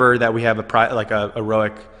to remember that we have a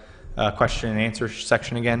ROIC question and answer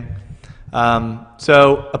section again.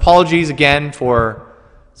 So apologies again for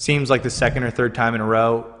seems like the second or third time in a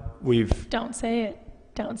row Don't say it.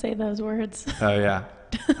 Don't say those words. Oh yeah.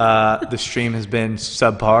 The stream has been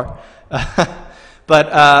subpar.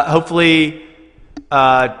 But hopefully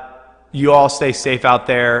you all stay safe out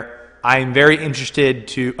there. I'm very interested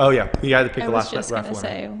to... Oh, yeah. We got to pick the last raffle winner. I was just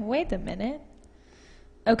going to say, wait a minute.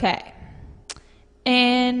 Okay.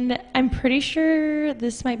 And I'm pretty sure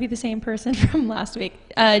this might be the same person from last week.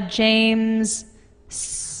 James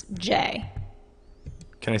J.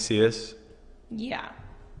 Can I see this? Yeah.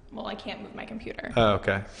 Well, I can't move my computer. Oh,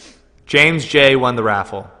 okay. James J won the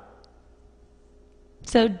raffle.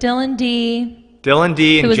 So Dylan D. And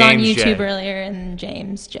who was James on YouTube J. earlier, and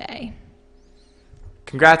James J.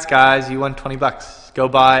 Congrats, guys! You won $20. Go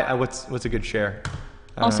buy. What's a good share?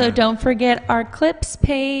 Also, don't forget our clips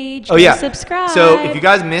page. Oh yeah, subscribe. So if you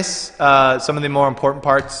guys miss some of the more important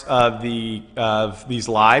parts of these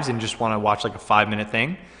lives and just want to watch like a 5-minute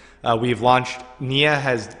thing, we've launched. Nia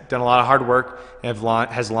has done a lot of hard work and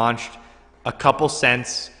has launched a couple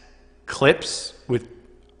cents clips with,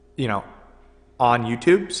 on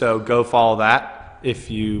YouTube, so go follow that if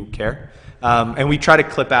you care. And we try to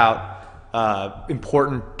clip out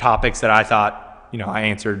important topics that I thought, I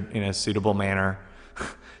answered in a suitable manner.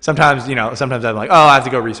 Sometimes I'm like, oh, I have to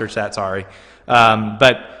go research that, sorry.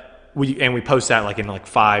 But we post that like in like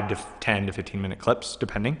 5 to 10 to 15 minute clips,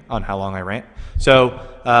 depending on how long I rant. So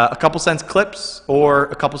a couple cents clips or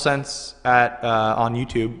a couple cents on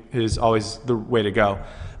YouTube is always the way to go.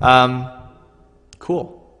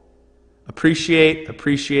 Cool. Appreciate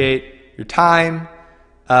your time.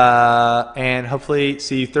 And hopefully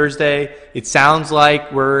see you Thursday. It sounds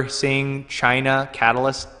like we're seeing China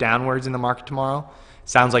catalyst downwards in the market tomorrow. It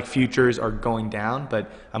sounds like futures are going down, but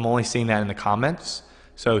I'm only seeing that in the comments.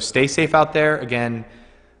 So stay safe out there. Again,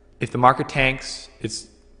 if the market tanks, it's,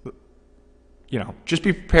 just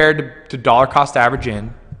be prepared to dollar cost average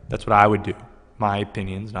in. That's what I would do. My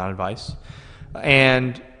opinions, not advice.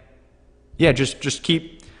 And yeah, just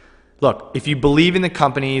keep, look, if you believe in the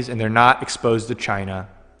companies and they're not exposed to China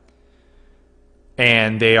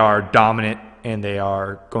and they are dominant and they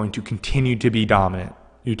are going to continue to be dominant,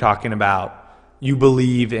 you're talking about, you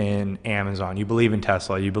believe in Amazon, you believe in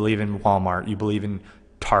Tesla, you believe in Walmart, you believe in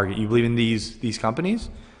Target, you believe in these companies,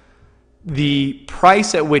 the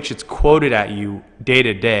price at which it's quoted at you day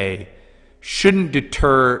to day shouldn't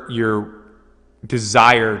deter your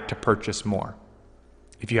desire to purchase more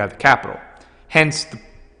if you have the capital. Hence the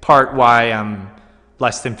part why I'm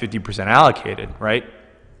less than 50% allocated, right?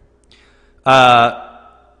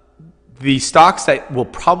 The stocks that will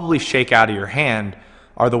probably shake out of your hand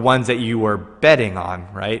are the ones that you were betting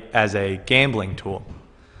on, right, as a gambling tool.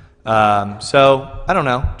 So I don't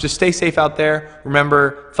know, just stay safe out there.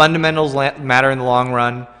 Remember, fundamentals matter in the long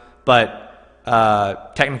run,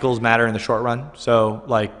 but technicals matter in the short run. So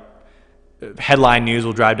like headline news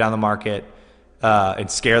will drive down the market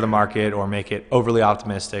and scare the market or make it overly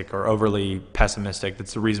optimistic or overly pessimistic.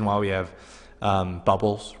 That's the reason why we have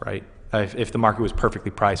bubbles, right? If the market was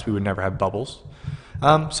perfectly priced, we would never have bubbles.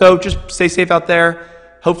 So just stay safe out there.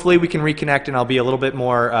 Hopefully we can reconnect and I'll be a little bit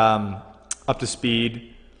more up to speed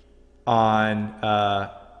on,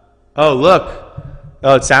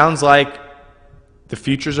 it sounds like the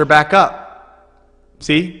futures are back up.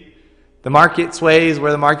 See? The market sways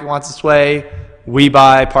where the market wants to sway. We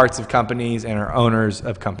buy parts of companies and are owners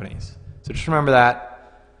of companies. So just remember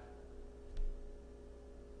that.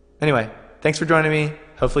 Anyway, thanks for joining me.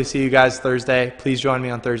 Hopefully see you guys Thursday. Please join me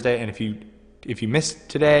on Thursday. And if you missed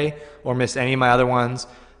today or missed any of my other ones,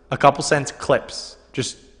 a couple cents clips.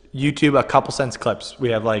 Just YouTube a couple cents clips. We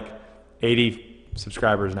have like 80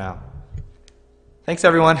 subscribers now. Thanks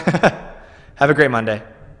everyone. Have a great Monday.